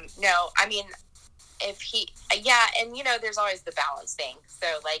no, I mean, and there's always the balance thing. So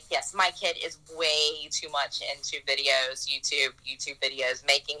like, yes, my kid is way too much into videos, YouTube videos,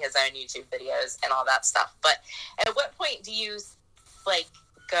 making his own YouTube videos and all that stuff. But at what point do you like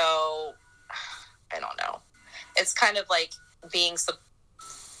go, I don't know. It's kind of like being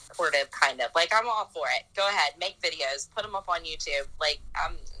supportive, kind of. Like, I'm all for it. Go ahead, make videos, put them up on YouTube. Like,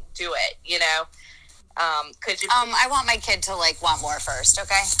 do it, Could you I want my kid to want more first,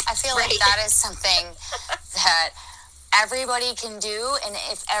 okay? I feel like that is something that everybody can do, and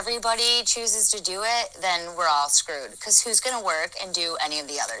if everybody chooses to do it, then we're all screwed, because who's going to work and do any of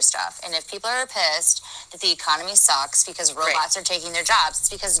the other stuff? And if people are pissed that the economy sucks because robots are taking their jobs, it's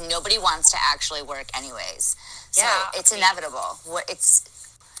because nobody wants to actually work anyways. So it's inevitable. It's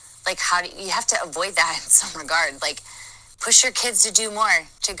like, how do you have to avoid that in some regard? Like, push your kids to do more,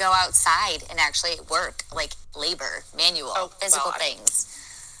 to go outside and actually work, like labor, manual, physical things.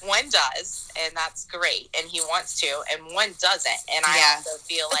 One does, and that's great, and he wants to, and one doesn't. And I also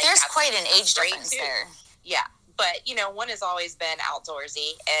feel but like there's quite an age difference there. Yeah. But, one has always been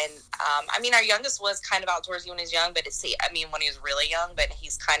outdoorsy. And, our youngest was kind of outdoorsy when he was young, but when he was really young, but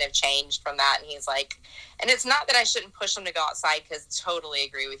he's kind of changed from that. And he's like, and it's not that I shouldn't push him to go outside, because totally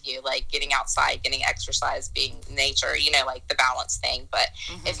agree with you, like getting outside, getting exercise, being nature, like the balance thing. But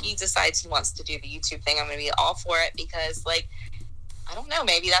if he decides he wants to do the YouTube thing, I'm going to be all for it, because like, I don't know,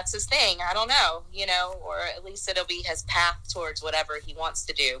 maybe that's his thing. I don't know, or at least it'll be his path towards whatever he wants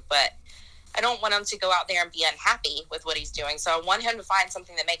to do. But I don't want him to go out there and be unhappy with what he's doing. So I want him to find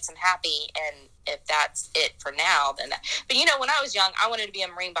something that makes him happy. And if that's it for now, then that. But, when I was young, I wanted to be a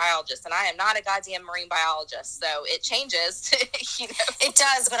marine biologist, and I am not a goddamn marine biologist. So it changes, It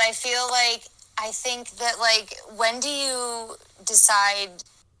does, but I think that, when do you decide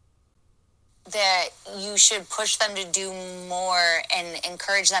that you should push them to do more and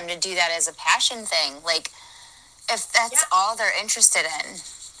encourage them to do that as a passion thing. Like, if that's all they're interested in,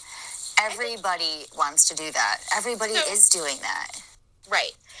 everybody wants to do that. Everybody is doing that.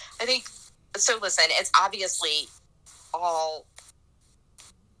 Right. I think, so listen, it's obviously all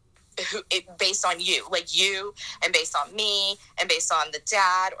based on you, like you, and based on me, and based on the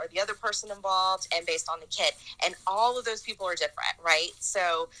dad or the other person involved, and based on the kid. And all of those people are different, right?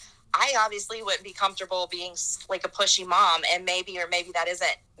 So I obviously wouldn't be comfortable being like a pushy mom, and maybe that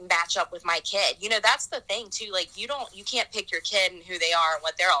isn't match up with my kid. You know, that's the thing too. Like you can't pick your kid and who they are and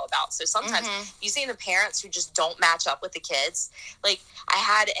what they're all about. So sometimes you see the parents who just don't match up with the kids. Like I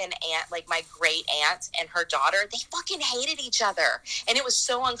had an aunt, like my great aunt and her daughter, they fucking hated each other. And it was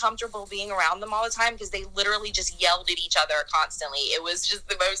so uncomfortable being around them all the time because they literally just yelled at each other constantly. It was just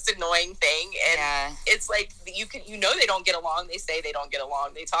the most annoying thing. And it's like, you know, they don't get along. They say they don't get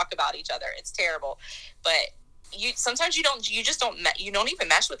along. They talk about each other. It's terrible. But sometimes you don't even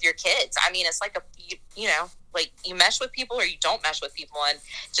mesh with your kids. I mean, it's like you know, like you mesh with people or you don't mesh with people, and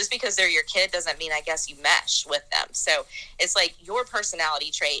just because they're your kid doesn't mean, I guess, you mesh with them. So it's like your personality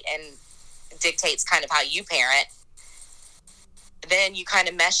trait and dictates kind of how you parent. Then you kind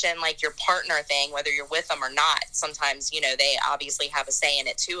of mesh in like your partner thing, whether you're with them or not. Sometimes, you know, they obviously have a say in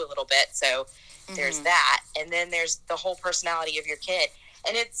it too a little bit. So there's that, and then there's the whole personality of your kid.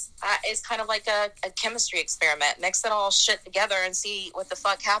 And it's kind of like a chemistry experiment. Mix it all shit together and see what the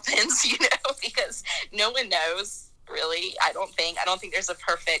fuck happens, you know, because no one knows really. I don't think there's a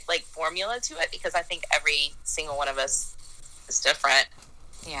perfect like formula to it, because I think every single one of us is different.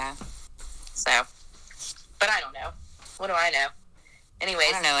 Yeah. So, but I don't know. What do I know? Anyways,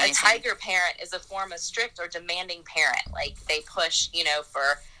 I don't know anything. A tiger parent is a form of strict or demanding parent. Like they push, you know,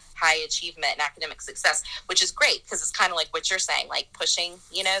 for high achievement and academic success, which is great because it's kind of like what you're saying, like pushing,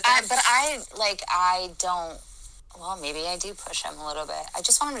 you know. But I don't. Well, maybe I do push him a little bit. I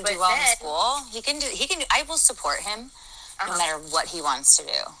just want him to do well in school. He can do. I will support him no matter what he wants to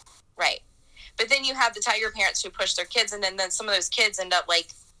do. Right. But then you have the tiger parents who push their kids, and then some of those kids end up like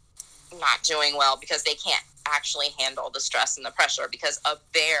not doing well because they can't actually handle the stress and the pressure because of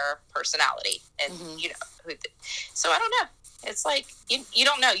their personality, and you know. So I don't know. It's like, you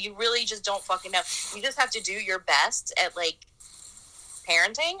don't know. You really just don't fucking know. You just have to do your best at, like,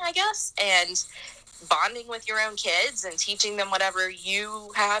 parenting, I guess, and bonding with your own kids and teaching them whatever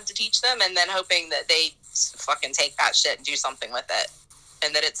you have to teach them, and then hoping that they fucking take that shit and do something with it,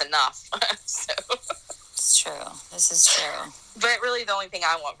 and that it's enough. So. It's true. This is true. But really, the only thing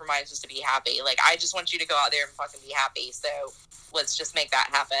I want for mine is just to be happy. Like, I just want you to go out there and fucking be happy, so let's just make that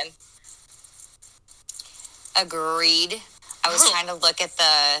happen. Agreed. I was trying to look at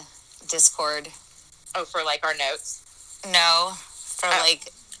the Discord. Oh, for like our notes? No, for like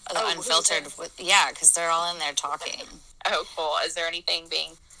the unfiltered. Because they're all in there talking. Oh, cool. Is there anything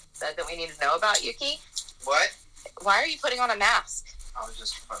being said that we need to know about, Yuki? What? Why are you putting on a mask? I was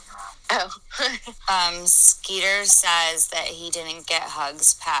just fucking around. Oh. Skeeter says that he didn't get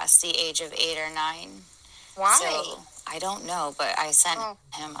hugs past the age of 8 or 9. Why? So, I don't know, but I sent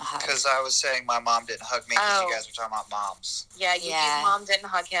him a hug. Because I was saying my mom didn't hug me because you guys were talking about moms. Yeah, Yuki's mom didn't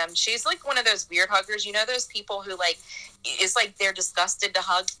hug him. She's like one of those weird huggers. You know those people who like, it's like they're disgusted to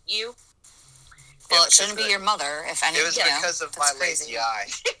hug you? Well, it shouldn't be your mother, if anything. It was because of my lazy eye.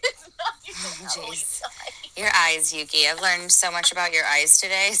 Jeez. Your eyes, Yuki. I've learned so much about your eyes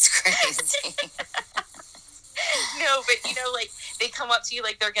today. It's crazy. No, but you know, like they come up to you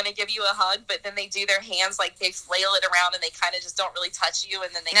like they're gonna give you a hug, but then they do their hands like they flail it around and they kind of just don't really touch you,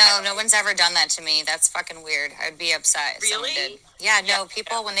 and then they no one's ever done that to me. That's fucking weird. I'd be upset if someone did. Yeah,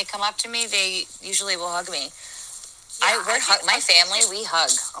 people when they come up to me, they usually will hug me. My family, we hug.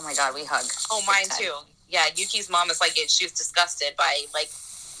 Oh my god, we hug. Oh, mine too. Yeah, Yuki's mom is like, she was disgusted by like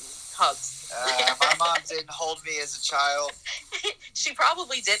hugs. My mom didn't hold me as a child. She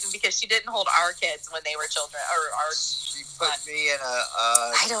probably didn't, because she didn't hold our kids when they were children. She put me in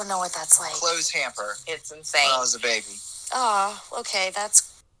I don't know what that's like. Clothes hamper. It's insane. When I was a baby. Oh, okay.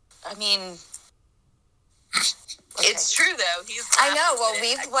 I mean... Okay. It's true though. I know. Well,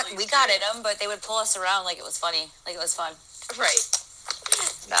 we got at them, but they would pull us around like it was funny, like it was fun. Right.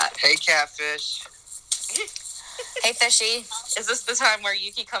 Hey, catfish. Hey, fishy. Is this the time where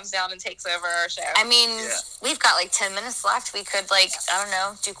Yuki comes down and takes over our show? I mean, we've got like 10 minutes left. We could I don't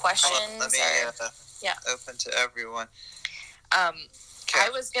know, do questions. Let me open to everyone. I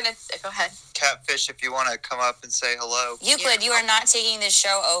was gonna go ahead. Catfish, if you want to come up and say hello. Euclid, you are not taking this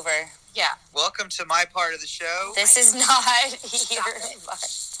show over. Yeah. Welcome to my part of the show. This is not your part.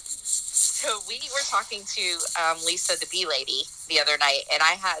 So we were talking to Lisa, the bee lady, the other night, and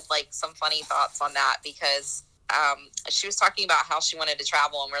I had like some funny thoughts on that because she was talking about how she wanted to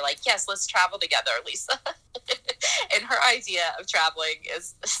travel, and we're like, yes, let's travel together, Lisa. And her idea of traveling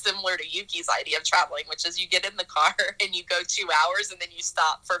is similar to Yuki's idea of traveling, which is you get in the car and you go 2 hours and then you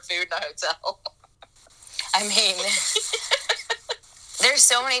stop for food in a hotel. I mean, there's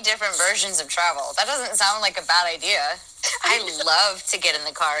so many different versions of travel. That doesn't sound like a bad idea. I love to get in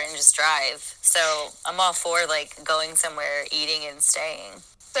the car and just drive. So I'm all for like going somewhere, eating and staying.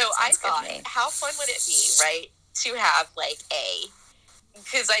 So I thought, how fun would it be, right, to have like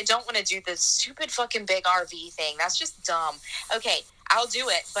because I don't want to do this stupid fucking big RV thing. That's just dumb. Okay, I'll do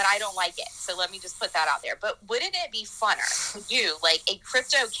it, but I don't like it. So let me just put that out there. But wouldn't it be funner to do like a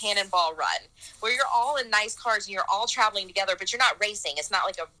crypto cannonball run where you're all in nice cars and you're all traveling together, but you're not racing. It's not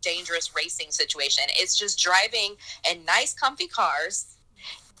like a dangerous racing situation. It's just driving in nice, comfy cars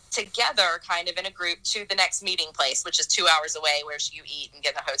together kind of in a group to the next meeting place, which is 2 hours away where you eat and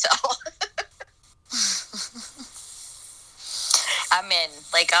get a hotel. I'm in.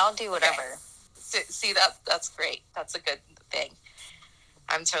 Like, I'll do whatever. Okay. See, that's great. That's a good thing.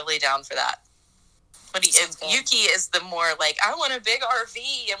 I'm totally down for that. But Yuki is the more like, I want a big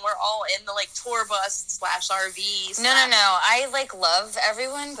RV, and we're all in the like tour bus / RV. No. I like love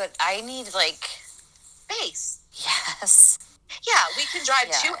everyone, but I need like space. Yes. Yeah, we can drive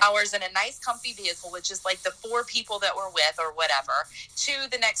 2 hours in a nice, comfy vehicle, which is like the 4 people that we're with or whatever, to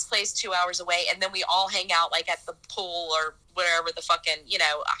the next place 2 hours away, and then we all hang out like at the pool or wherever the fucking,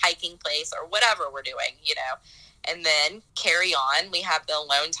 hiking place or whatever we're doing, and then carry on. We have the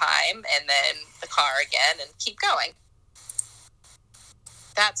alone time and then the car again and keep going.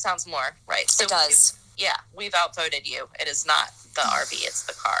 That sounds more right. So it does. We've outvoted you. It is not the RV, it's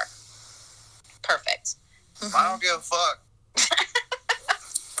the car. Perfect. Mm-hmm. I don't give a fuck.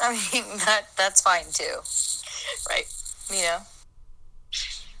 I mean, that's fine too. Right.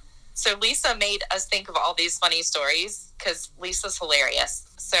 So Lisa made us think of all these funny stories because Lisa's hilarious.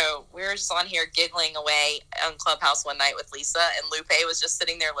 So we were just on here giggling away on Clubhouse one night with Lisa, and Lupe was just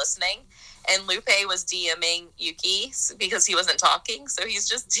sitting there listening. And Lupe was DMing Yuki because he wasn't talking. So he's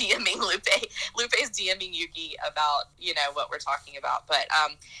just DMing Lupe. Lupe's DMing Yuki about, what we're talking about. But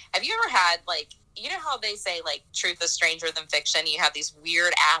have you ever had, like, how they say, like, truth is stranger than fiction? You have these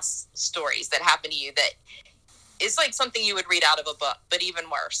weird-ass stories that happen to you that is like something you would read out of a book, but even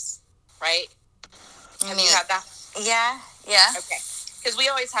worse, right? Have you had that? Yeah. Okay. Because we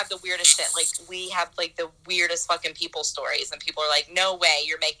always have the weirdest shit. Like, we have, like, the weirdest fucking people stories, and people are like, no way,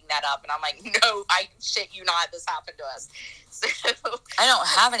 you're making that up. And I'm like, no, I shit you not, this happened to us. So I don't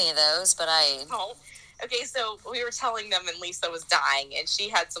have any of those, but I... Oh. Okay, so we were telling them, and Lisa was dying, and she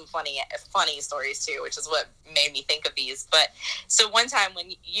had some funny stories, too, which is what made me think of these. But, so one time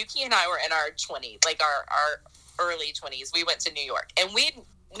when Yuki and I were in our 20s, like our early 20s, we went to New York. And we'd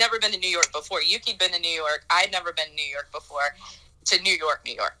never been to New York before. Yuki'd been to New York. I'd never been to New York before. To New York,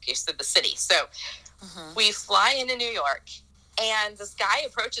 to the city. So we fly into New York, and this guy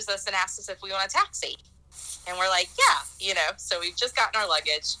approaches us and asks us if we want a taxi. And we're like, yeah, so we've just gotten our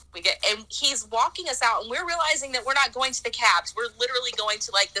luggage. And he's walking us out, and we're realizing that we're not going to the cabs. We're literally going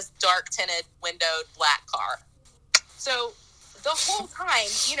to like this dark tinted windowed black car. So the whole time,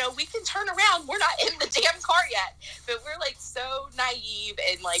 we can turn around. We're not in the damn car yet, but we're like so naive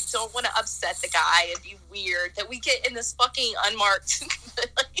and like don't want to upset the guy and be weird that we get in this fucking unmarked,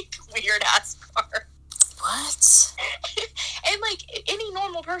 like weird ass car. What? And like any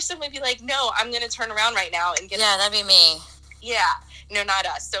normal person would be like, no, I'm going to turn around right now and get. Yeah, that'd be me. Yeah, no, not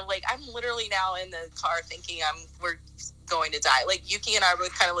us. So like, I'm literally now in the car thinking we're going to die. Like Yuki and I were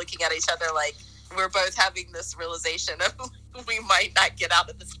kind of looking at each other like we're both having this realization of we might not get out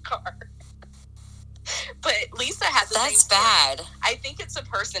of this car. But Lisa had the That's same bad. story. I think it's a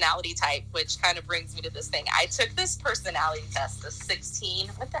personality type, which kind of brings me to this thing. I took this personality test, the 16,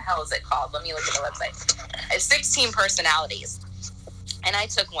 what the hell is it called? Let me look at the website. It's 16 personalities. And I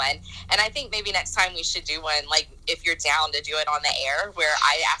took one. And I think maybe next time we should do one, like if you're down to do it on the air, where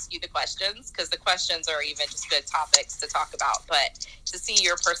I ask you the questions, because the questions are even just good topics to talk about, but to see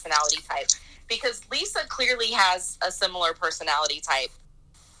your personality type. Because Lisa clearly has a similar personality type.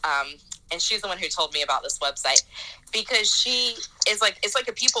 And she's the one who told me about this website because she is like, it's like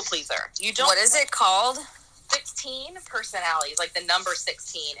a people pleaser. What is it called? 16 personalities, like the number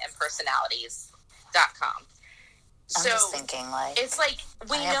 16 and personalities.com. I'm just thinking like, it's like,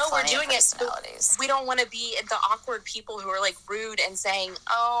 we know we're doing it, but we don't want to be the awkward people who are like rude and saying,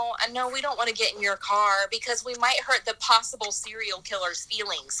 oh, no, we don't want to get in your car because we might hurt the possible serial killer's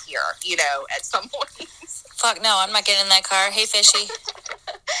feelings here, at some point. Fuck no, I'm not getting in that car. Hey, fishy.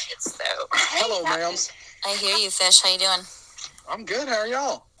 So Hello, ma'ams. I hear you, Fish. How you doing? I'm good. How are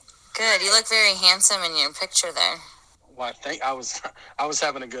y'all? Good. You look very handsome in your picture there. Well, I think I was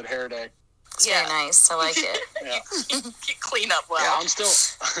having a good hair day. It's very nice. I like it. Yeah. you clean up well. Yeah, I'm still.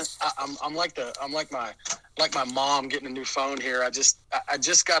 I'm like my mom getting a new phone here. I just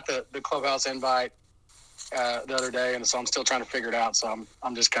got the Clubhouse invite the other day, and so I'm still trying to figure it out. So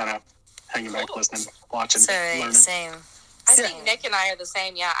I'm just kind of hanging back, listening, watching, learning. Same. I think Nick and I are the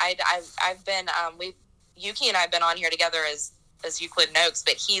same. Yeah, I've been Yuki and I've been on here together as Euclid and Oaks,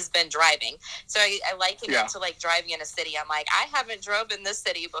 but he's been driving. So I liken it to like driving in a city. I'm like, I haven't drove in this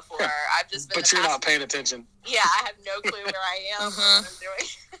city before. I've just been. But you're not paying attention. Yeah, I have no clue where I am or what I'm doing.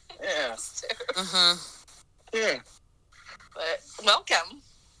 Yeah. So, Yeah. But welcome.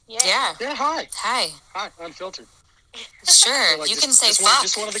 Yeah. Yeah. Hi. Hi. Unfiltered. Sure. Like you just, can say just fuck. One,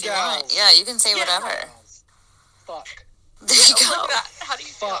 just one of the gals. Yeah, you can say whatever. Fuck. There you go. Look at that. How do you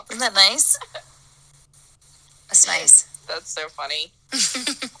feel? Fuck. Isn't that nice? That's nice. That's so funny.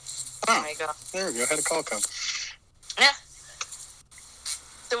 Oh my God. There we go. Had a call come. Yeah.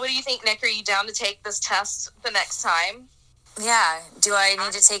 So what do you think, Nick? Are you down to take this test the next time? Yeah. Do I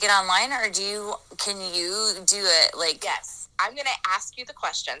need to take it online, or can you do it like? Yes. I'm going to ask you the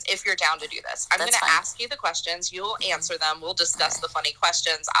questions if you're down to do this. I'm going to ask you the questions. You'll answer them. We'll discuss the funny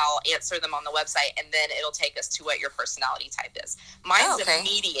questions. I'll answer them on the website, and then it'll take us to what your personality type is. Mine's a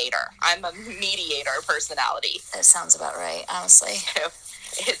mediator. I'm a mediator personality. That sounds about right, honestly.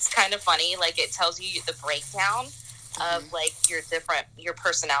 It's kind of funny. Like, it tells you the breakdown of, like, your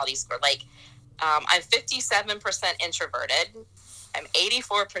personality score. Like, I'm 57% introverted. I'm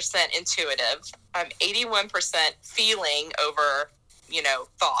 84% intuitive. I'm 81% feeling over,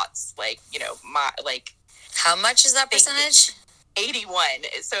 thoughts. How much is that percentage? 81.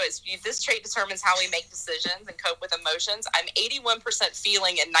 So this trait determines how we make decisions and cope with emotions. I'm 81%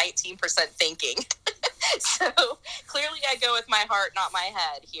 feeling and 19% thinking. So clearly I go with my heart, not my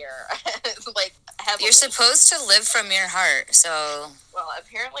head here. Like, heavily. You're supposed to live from your heart, so. Well,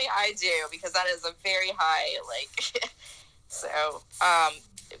 apparently I do, because that is a very high, so,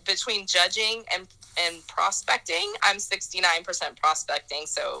 between judging and prospecting, I'm 69% prospecting,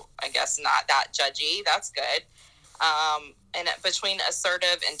 so I guess not that judgy. That's good. And between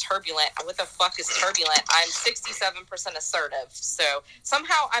assertive and turbulent, what the fuck is turbulent? I'm 67% assertive. So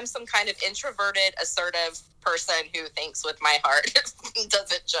somehow I'm some kind of introverted, assertive person who thinks with my heart,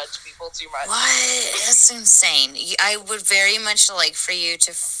 doesn't judge people too much. What? That's insane. I would very much like for you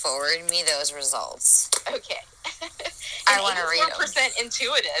to forward me those results. Okay. I want to read them. 84%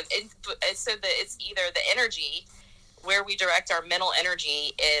 intuitive. So that it's either the energy, where we direct our mental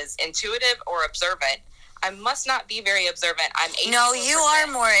energy, is intuitive or observant. I must not be very observant. I'm 84%. No, you are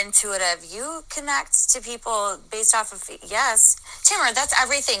more intuitive. You connect to people based off of yes, Tamara. That's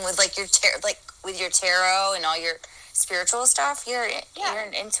everything with like your with your tarot and all your spiritual stuff. You're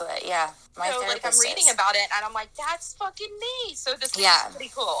into it. Yeah, my therapist I'm reading about it and I'm like, that's fucking me. So this is pretty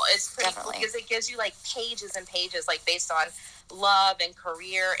cool. It's pretty cool because it gives you like pages and pages, like based on love and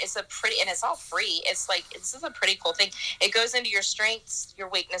career. It's and it's all free. It's like, this is a pretty cool thing. It goes into your strengths, your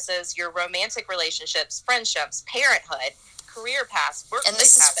weaknesses, your romantic relationships, friendships, parenthood, career paths, workplace and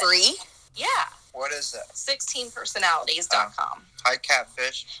this is habits. Free? Yeah. What is that? 16personalities.com. Hi,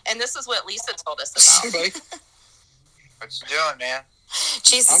 Catfish. And this is what Lisa told us about. Hey, buddy. What you doing, man?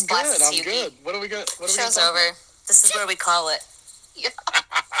 Jesus bless I'm you. good. What do we got? Show's over. This is where we call it. Yeah.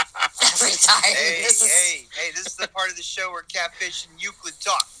 Every time. Hey, this is the part of the show where Catfish and Euclid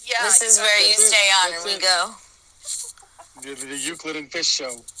talk. Yeah. This is where you stay on and we go. The Euclid and Fish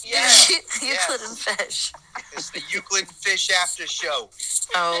show. Yeah. Euclid and Fish. It's the Euclid and Fish after show.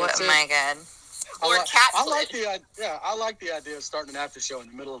 Oh my God. Or I like the idea of starting an after show in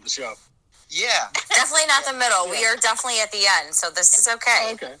the middle of the show. Yeah. Definitely not the middle. Yeah. We are definitely at the end, so this is okay.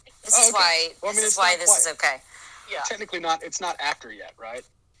 Oh, okay. This is why. Well, this is okay. Yeah. Technically not. It's not after yet, right?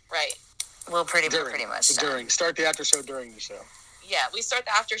 Right. Well, pretty much. During. Start the after show during the show. Yeah, we start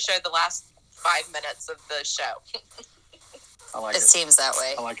the after show the last 5 minutes of the show. I like it. It seems that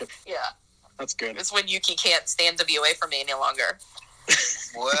way. I like it. Yeah. That's good. It's when Yuki can't stand to be away from me any longer.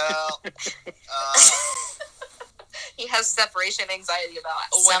 Well, he has separation anxiety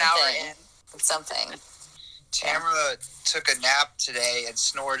about 1 hour in. Something. Tamara took a nap today and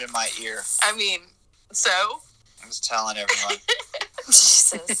snored in my ear. I mean, so? I'm just telling everyone.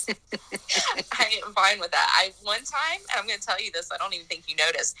 Jesus. I am fine with that. One time, and I'm going to tell you this, I don't even think you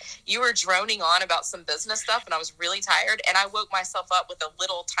noticed, you were droning on about some business stuff, and I was really tired, and I woke myself up with a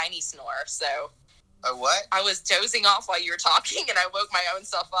little tiny snore, so. A what? I was dozing off while you were talking, and I woke my own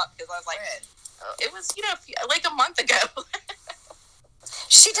self up, because I was like, it was, like a month ago.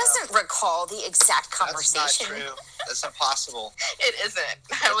 She She doesn't recall the exact conversation. That's not true. That's impossible. It isn't.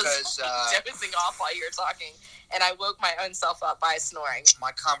 I was Because, dozing off while you were talking, and I woke my own self up by snoring.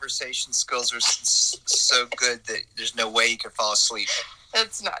 My conversation skills are so good that there's no way you could fall asleep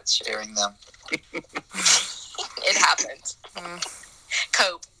That's not true. during them. It happened.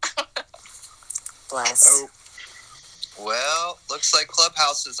 Cope. Bless. Oh, Well, looks like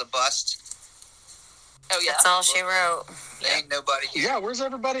Clubhouse is a bust. Oh yeah. That's all she wrote. There ain't nobody here. yeah. Where's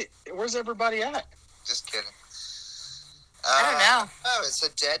everybody at? Just kidding. I don't know. Oh, it's a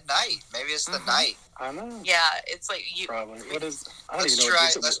dead night. Maybe it's the night. I know. Yeah, it's like you. Probably. What is? I don't Let's even know. try.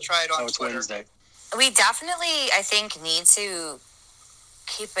 What, Let's try it on Oh, it's Twitter. Wednesday. We definitely, I think, need to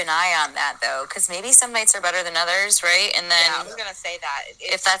keep an eye on that, though, because maybe some nights are better than others, right? And then Yeah, I was gonna say that.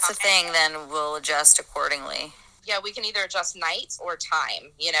 if that's the thing, then we'll adjust accordingly. Yeah, we can either adjust nights or time.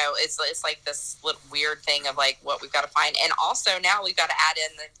 You know, it's like this little weird thing of like what we've got to find. And also now we've got to add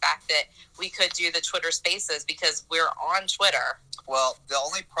in the fact that we could do the Twitter Spaces because we're on Twitter. Well, the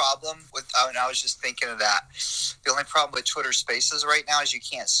only problem with, and I was just thinking of that. The only problem with Twitter Spaces right now is you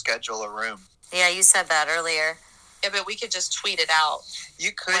can't schedule a room. Yeah, you said that earlier. Yeah, but we could just tweet it out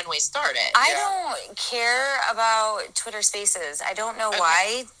You could. when we start it. I don't care about Twitter Spaces. I don't know Okay.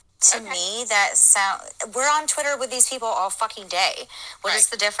 why. To Okay. me, we're on Twitter with these people all fucking day. What is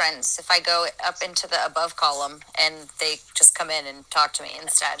Right. the difference if I go up into the above column and they just come in and talk to me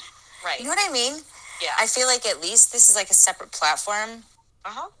instead? Right. You know what I mean? Yeah. I feel like at least this is like a separate platform.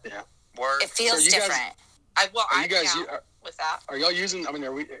 Uh-huh. Word. It feels you guys- different. Are you guys? with that. Are y'all using? I mean,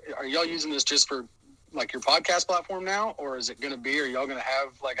 are y'all using this just for like your podcast platform now, or is it going to be? Are y'all going to have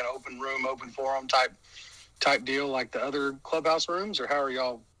like an open room, open forum type deal like the other Clubhouse rooms, or how are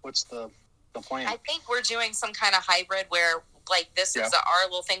y'all? What's the plan? I think we're doing some kind of hybrid where, like, this Yeah. is our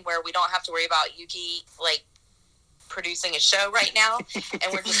little thing where we don't have to worry about Yuki, like, producing a show right now,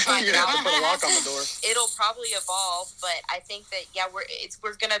 and we're just trying You're it gonna have out. to put a lock on the door. It'll probably evolve, but I think that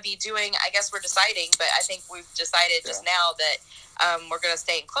we're gonna be doing. I guess we're deciding, but I think we've decided just now that we're gonna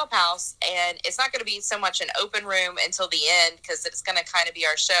stay in Clubhouse, and it's not gonna be so much an open room until the end because it's gonna kind of be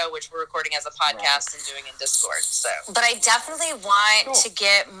our show, which we're recording as a podcast and doing in Discord. So, But I definitely want Cool. to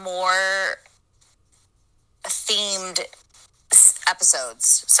get more themed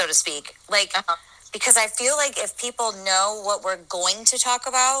episodes, so to speak. Like, because I feel like if people know what we're going to talk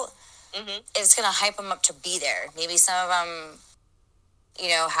about, it's going to hype them up to be there. Maybe some of them,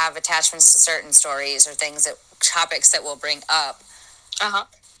 have attachments to certain stories or topics that we'll bring up.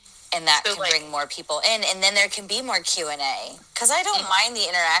 And that So, can like- bring more people in. And then there can be more Q&A. Because I don't mind the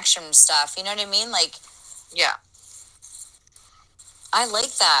interaction stuff. You know what I mean? Like, yeah. I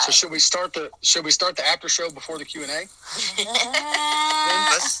like that. So should we start the after show before the Q&A?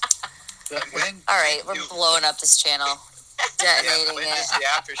 Let's, when, All right, we're you- blowing up this channel. Yeah, Detonating when it. does the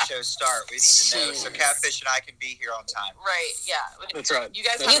after show start? We need to know so Jeez. Catfish and I can be here on time. Right. Yeah. That's right. You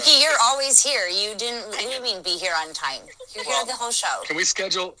guys That's have Yuki, you're always here. You didn't mean be here on time. You're here Well- the whole show. Can we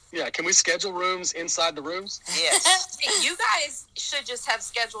schedule rooms inside the rooms? Yes. You guys should just have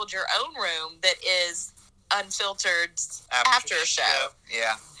scheduled your own room that is unfiltered after show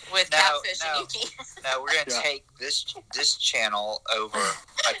Yeah. with No, Catfish no. and Yuki. No, we're gonna Yeah. take this channel over.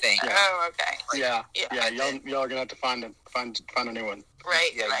 I think. Yeah. Oh, okay. Yeah. Yeah. Y'all are gonna have to find a new one.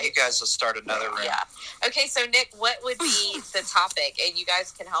 Right. Yeah, right. you guys will start another room. Yeah. Okay, so Nick, what would be the topic? And you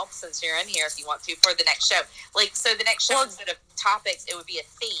guys can help since you're in here if you want to for the next show. Like, so the next show, Well- instead of topics, it would be a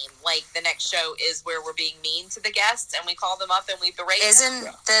theme. Like, the next show is where we're being mean to the guests and we call them up and we berate them. Isn't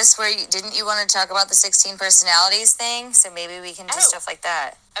Yeah. this where didn't you want to talk about the 16 personalities thing? So maybe we can do Oh. stuff like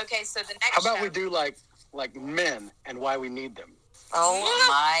that. Okay, so the next How about show, we do like men and why we need them? Oh Yeah.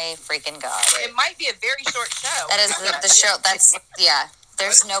 my freaking god! it might be a very short show. That is the show. That's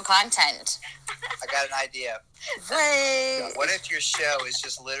There's no content. I got an idea. Wait. What if your show is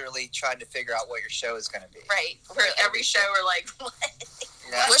just literally trying to figure out what your show is going to be? Right. Where every show we're like, what are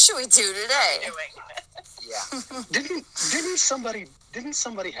Yeah. What should we do today? you doing? Yeah. Didn't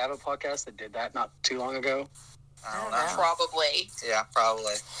somebody have a podcast that did that not too long ago? I don't I don't know. know. Probably. Yeah,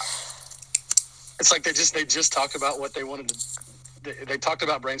 probably. It's like they just talked about what they wanted to. They talked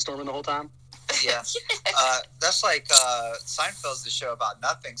about brainstorming the whole time. Yeah. That's like Seinfeld's the show about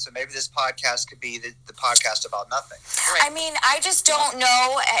nothing. So maybe this podcast could be the podcast about nothing. I mean, I just don't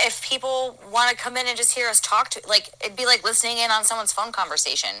know if people want to come in and just hear us talk to. Like, it'd be like listening in on someone's phone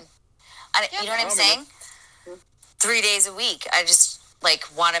conversation. You know what I'm I mean, saying? 3 days a week. I just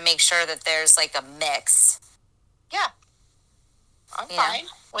want to make sure that there's like a mix. I'm Yeah. fine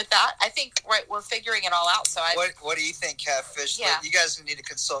with that. I think we're figuring it all out. So What do you think, Catfish? Yeah. You guys need to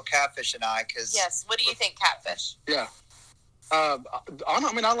consult Catfish and I because yes. What do you think, Catfish? Yeah. I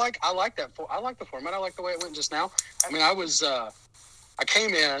mean, I like that. I like the format. I like the way it went just now. I mean, I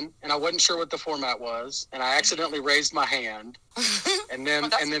came in and I wasn't sure what the format was, and I accidentally raised my hand, and then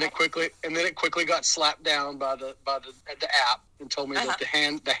it quickly got slapped down by the app and told me that the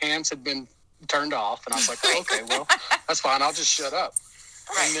hands had been turned off, and I was like, oh, okay, well, that's fine. I'll just shut up.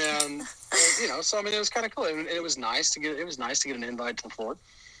 Right. And then so I mean, it was kind of cool. It was nice to get an invite to the fort.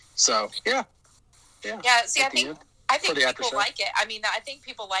 So yeah. See, I think people like it. I mean, I think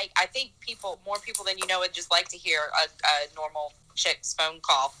more people than would just like to hear a normal chick's phone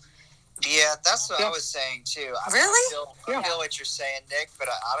call. Yeah, that's what I was saying too. Really? I feel what you're saying, Nick, but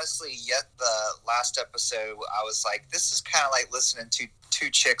honestly, yet the last episode, I was like, this is kind of like listening to two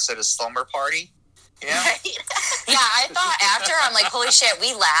chicks at a slumber party. Yeah. Yeah, I thought after, I'm like, holy shit,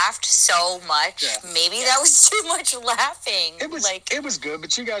 we laughed so much. Yeah. Maybe that was too much laughing. It was good,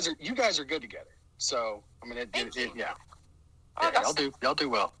 but you guys are good together. So I mean, y'all do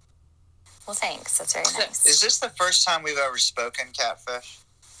well. Well, thanks. That's very nice. Is this the first time we've ever spoken, Catfish?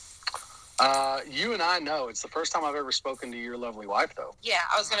 You and I know it's the first time I've ever spoken to your lovely wife, though. Yeah,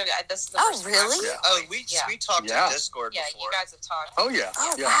 I was gonna. This is the first really? Time. Yeah. Oh, we talked to Discord before. Yeah, you guys have talked. Oh yeah.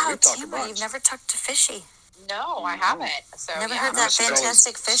 Oh yeah, wow, we've talked a Tamara, bunch. you've never talked to Fishy. No, I haven't. So never heard that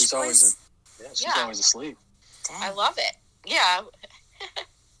fantastic fish voice. She's always asleep. Dang. I love it. Yeah.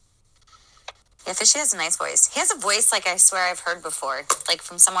 Yeah, Fishy has a nice voice. He has a voice like I swear I've heard before, like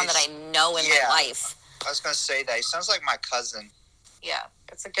from someone that I know in my life. I was going to say that. He sounds like my cousin. Yeah,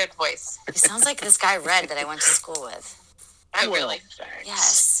 it's a good voice. He sounds like this guy Red that I went to school with. Oh, really? Thanks.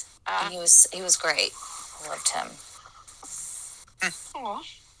 Yes. And he was great. I loved him. Aw,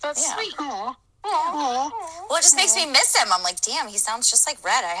 that's sweet. Aww. Well, it just makes me miss him. I'm like, damn, he sounds just like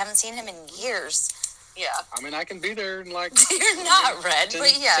Red. I haven't seen him in years. Yeah. I mean, I can be there in like... You're not Red, 10,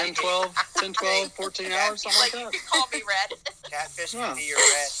 but yeah. 10, 12, 14 hours, something like that. You can call me Red. Catfish can be your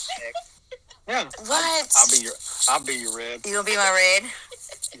Red, Nick. Yeah. What? I'll be your Red. You'll be my Red?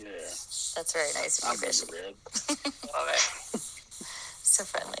 Yeah. That's very nice of you, Fish. I'll be your Red. Love it. So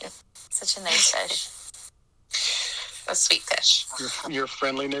friendly. Such a nice fish. A sweet fish. Your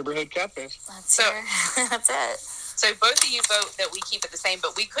friendly neighborhood catfish. That's it. So both of you vote that we keep it the same,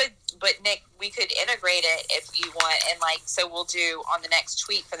 but Nick, we could integrate it if you want, and so we'll do on the next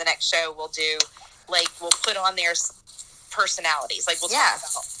tweet for the next show, we'll put on their personalities, we'll talk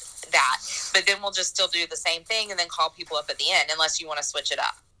about that, but then we'll just still do the same thing and then call people up at the end, unless you want to switch it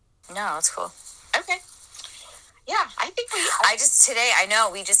up. No, it's cool. Okay. Yeah, I think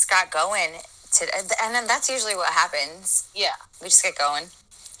we just got going today, and then that's usually what happens. Yeah. We just get going.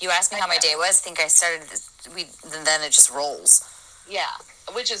 You asked me how my day was. I think I started. Then it just rolls. Yeah,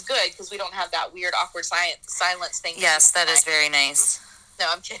 which is good because we don't have that weird awkward silence thing. Yes, that is very nice. No,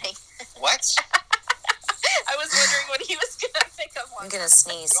 I'm kidding. What? I was wondering what he was gonna pick up on. I'm gonna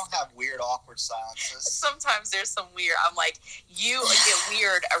sneeze. We don't have weird awkward silences. Sometimes there's some weird. I'm like, you get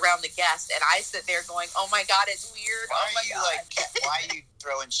weird around the guest, and I sit there going, "Oh my god, it's weird." Why are you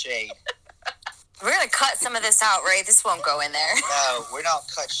throwing shade? We're going to cut some of this out, right? This won't go in there. No, we're not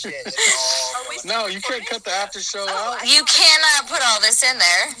cut shit. It's all no, you can't cut the after show out. You cannot put all this in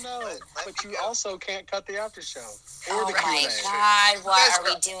there. No, but you also can't cut the after show. Oh my God, what are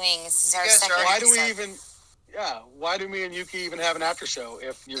we doing? This is our second Why episode. why do me and Yuki even have an after show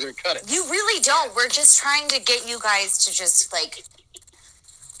if you're going to cut it? You really don't. We're just trying to get you guys to just,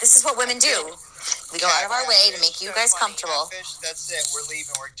 this is what women do. We go out of our way to make you guys comfortable. That's it. We're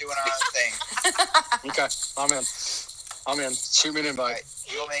leaving. We're doing our own thing. Okay, I'm in. Shoot me an invite. Right.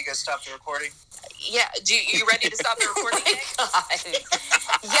 You want me to go stop the recording? Yeah. You ready to stop the recording? Oh my God.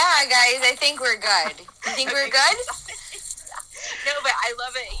 Yeah, guys. I think we're good. You think we're good? No, but I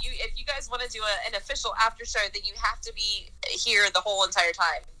love it. If you guys want to do an official after show, then you have to be here the whole entire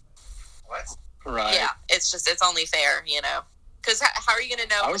time. What? Right. Yeah. It's only fair, Because how are you going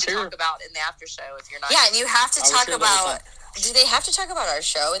to know what to talk about in the after show if you're not? Yeah, and you have to talk about. Do they have to talk about our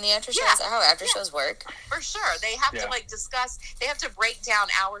show in the after show? Yeah. Is that how after shows work? For sure, they have to discuss. They have to break down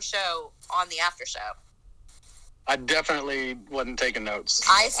our show on the after show. I definitely wasn't taking notes.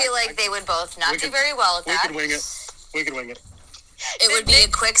 I feel like they would both not do very well at that. We could wing it. It would be a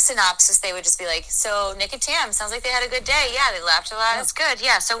quick synopsis. They would just be like, "So Nick and Tam, sounds like they had a good day. Yeah, they laughed a lot. It's good.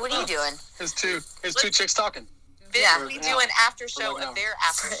 Yeah. So what are you doing?" It's two chicks talking. Then we do an after show of their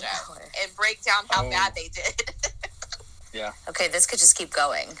after show and break down how bad they did. Yeah. Okay, this could just keep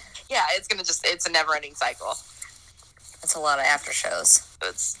going. Yeah, it's a never-ending cycle. That's a lot of after shows.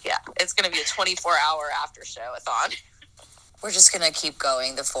 It's gonna be a 24-hour after show. It's on. We're just gonna keep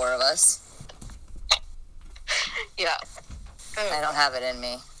going, the four of us. Yeah. I don't have it in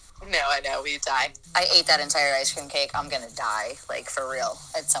me. No, I know. We'd die. I ate that entire ice cream cake. I'm going to die, like, for real,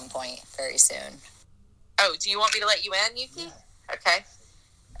 at some point very soon. Oh, do you want me to let you in, Yuki? Okay.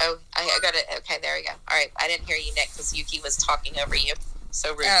 Oh, I got it. Okay, there we go. All right. I didn't hear you, Nick, because Yuki was talking over you.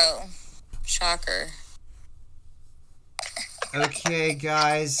 So rude. Oh, shocker. Okay,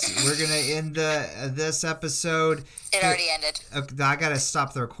 guys, we're going to end this episode. It already ended. Okay, I got to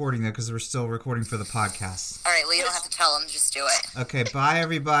stop the recording, though, because we're still recording for the podcast. All right, well, you don't have to tell them. Just do it. Okay, bye,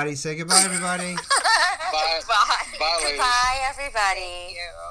 everybody. Say goodbye, everybody. Bye. Bye. Bye, ladies. Goodbye, everybody.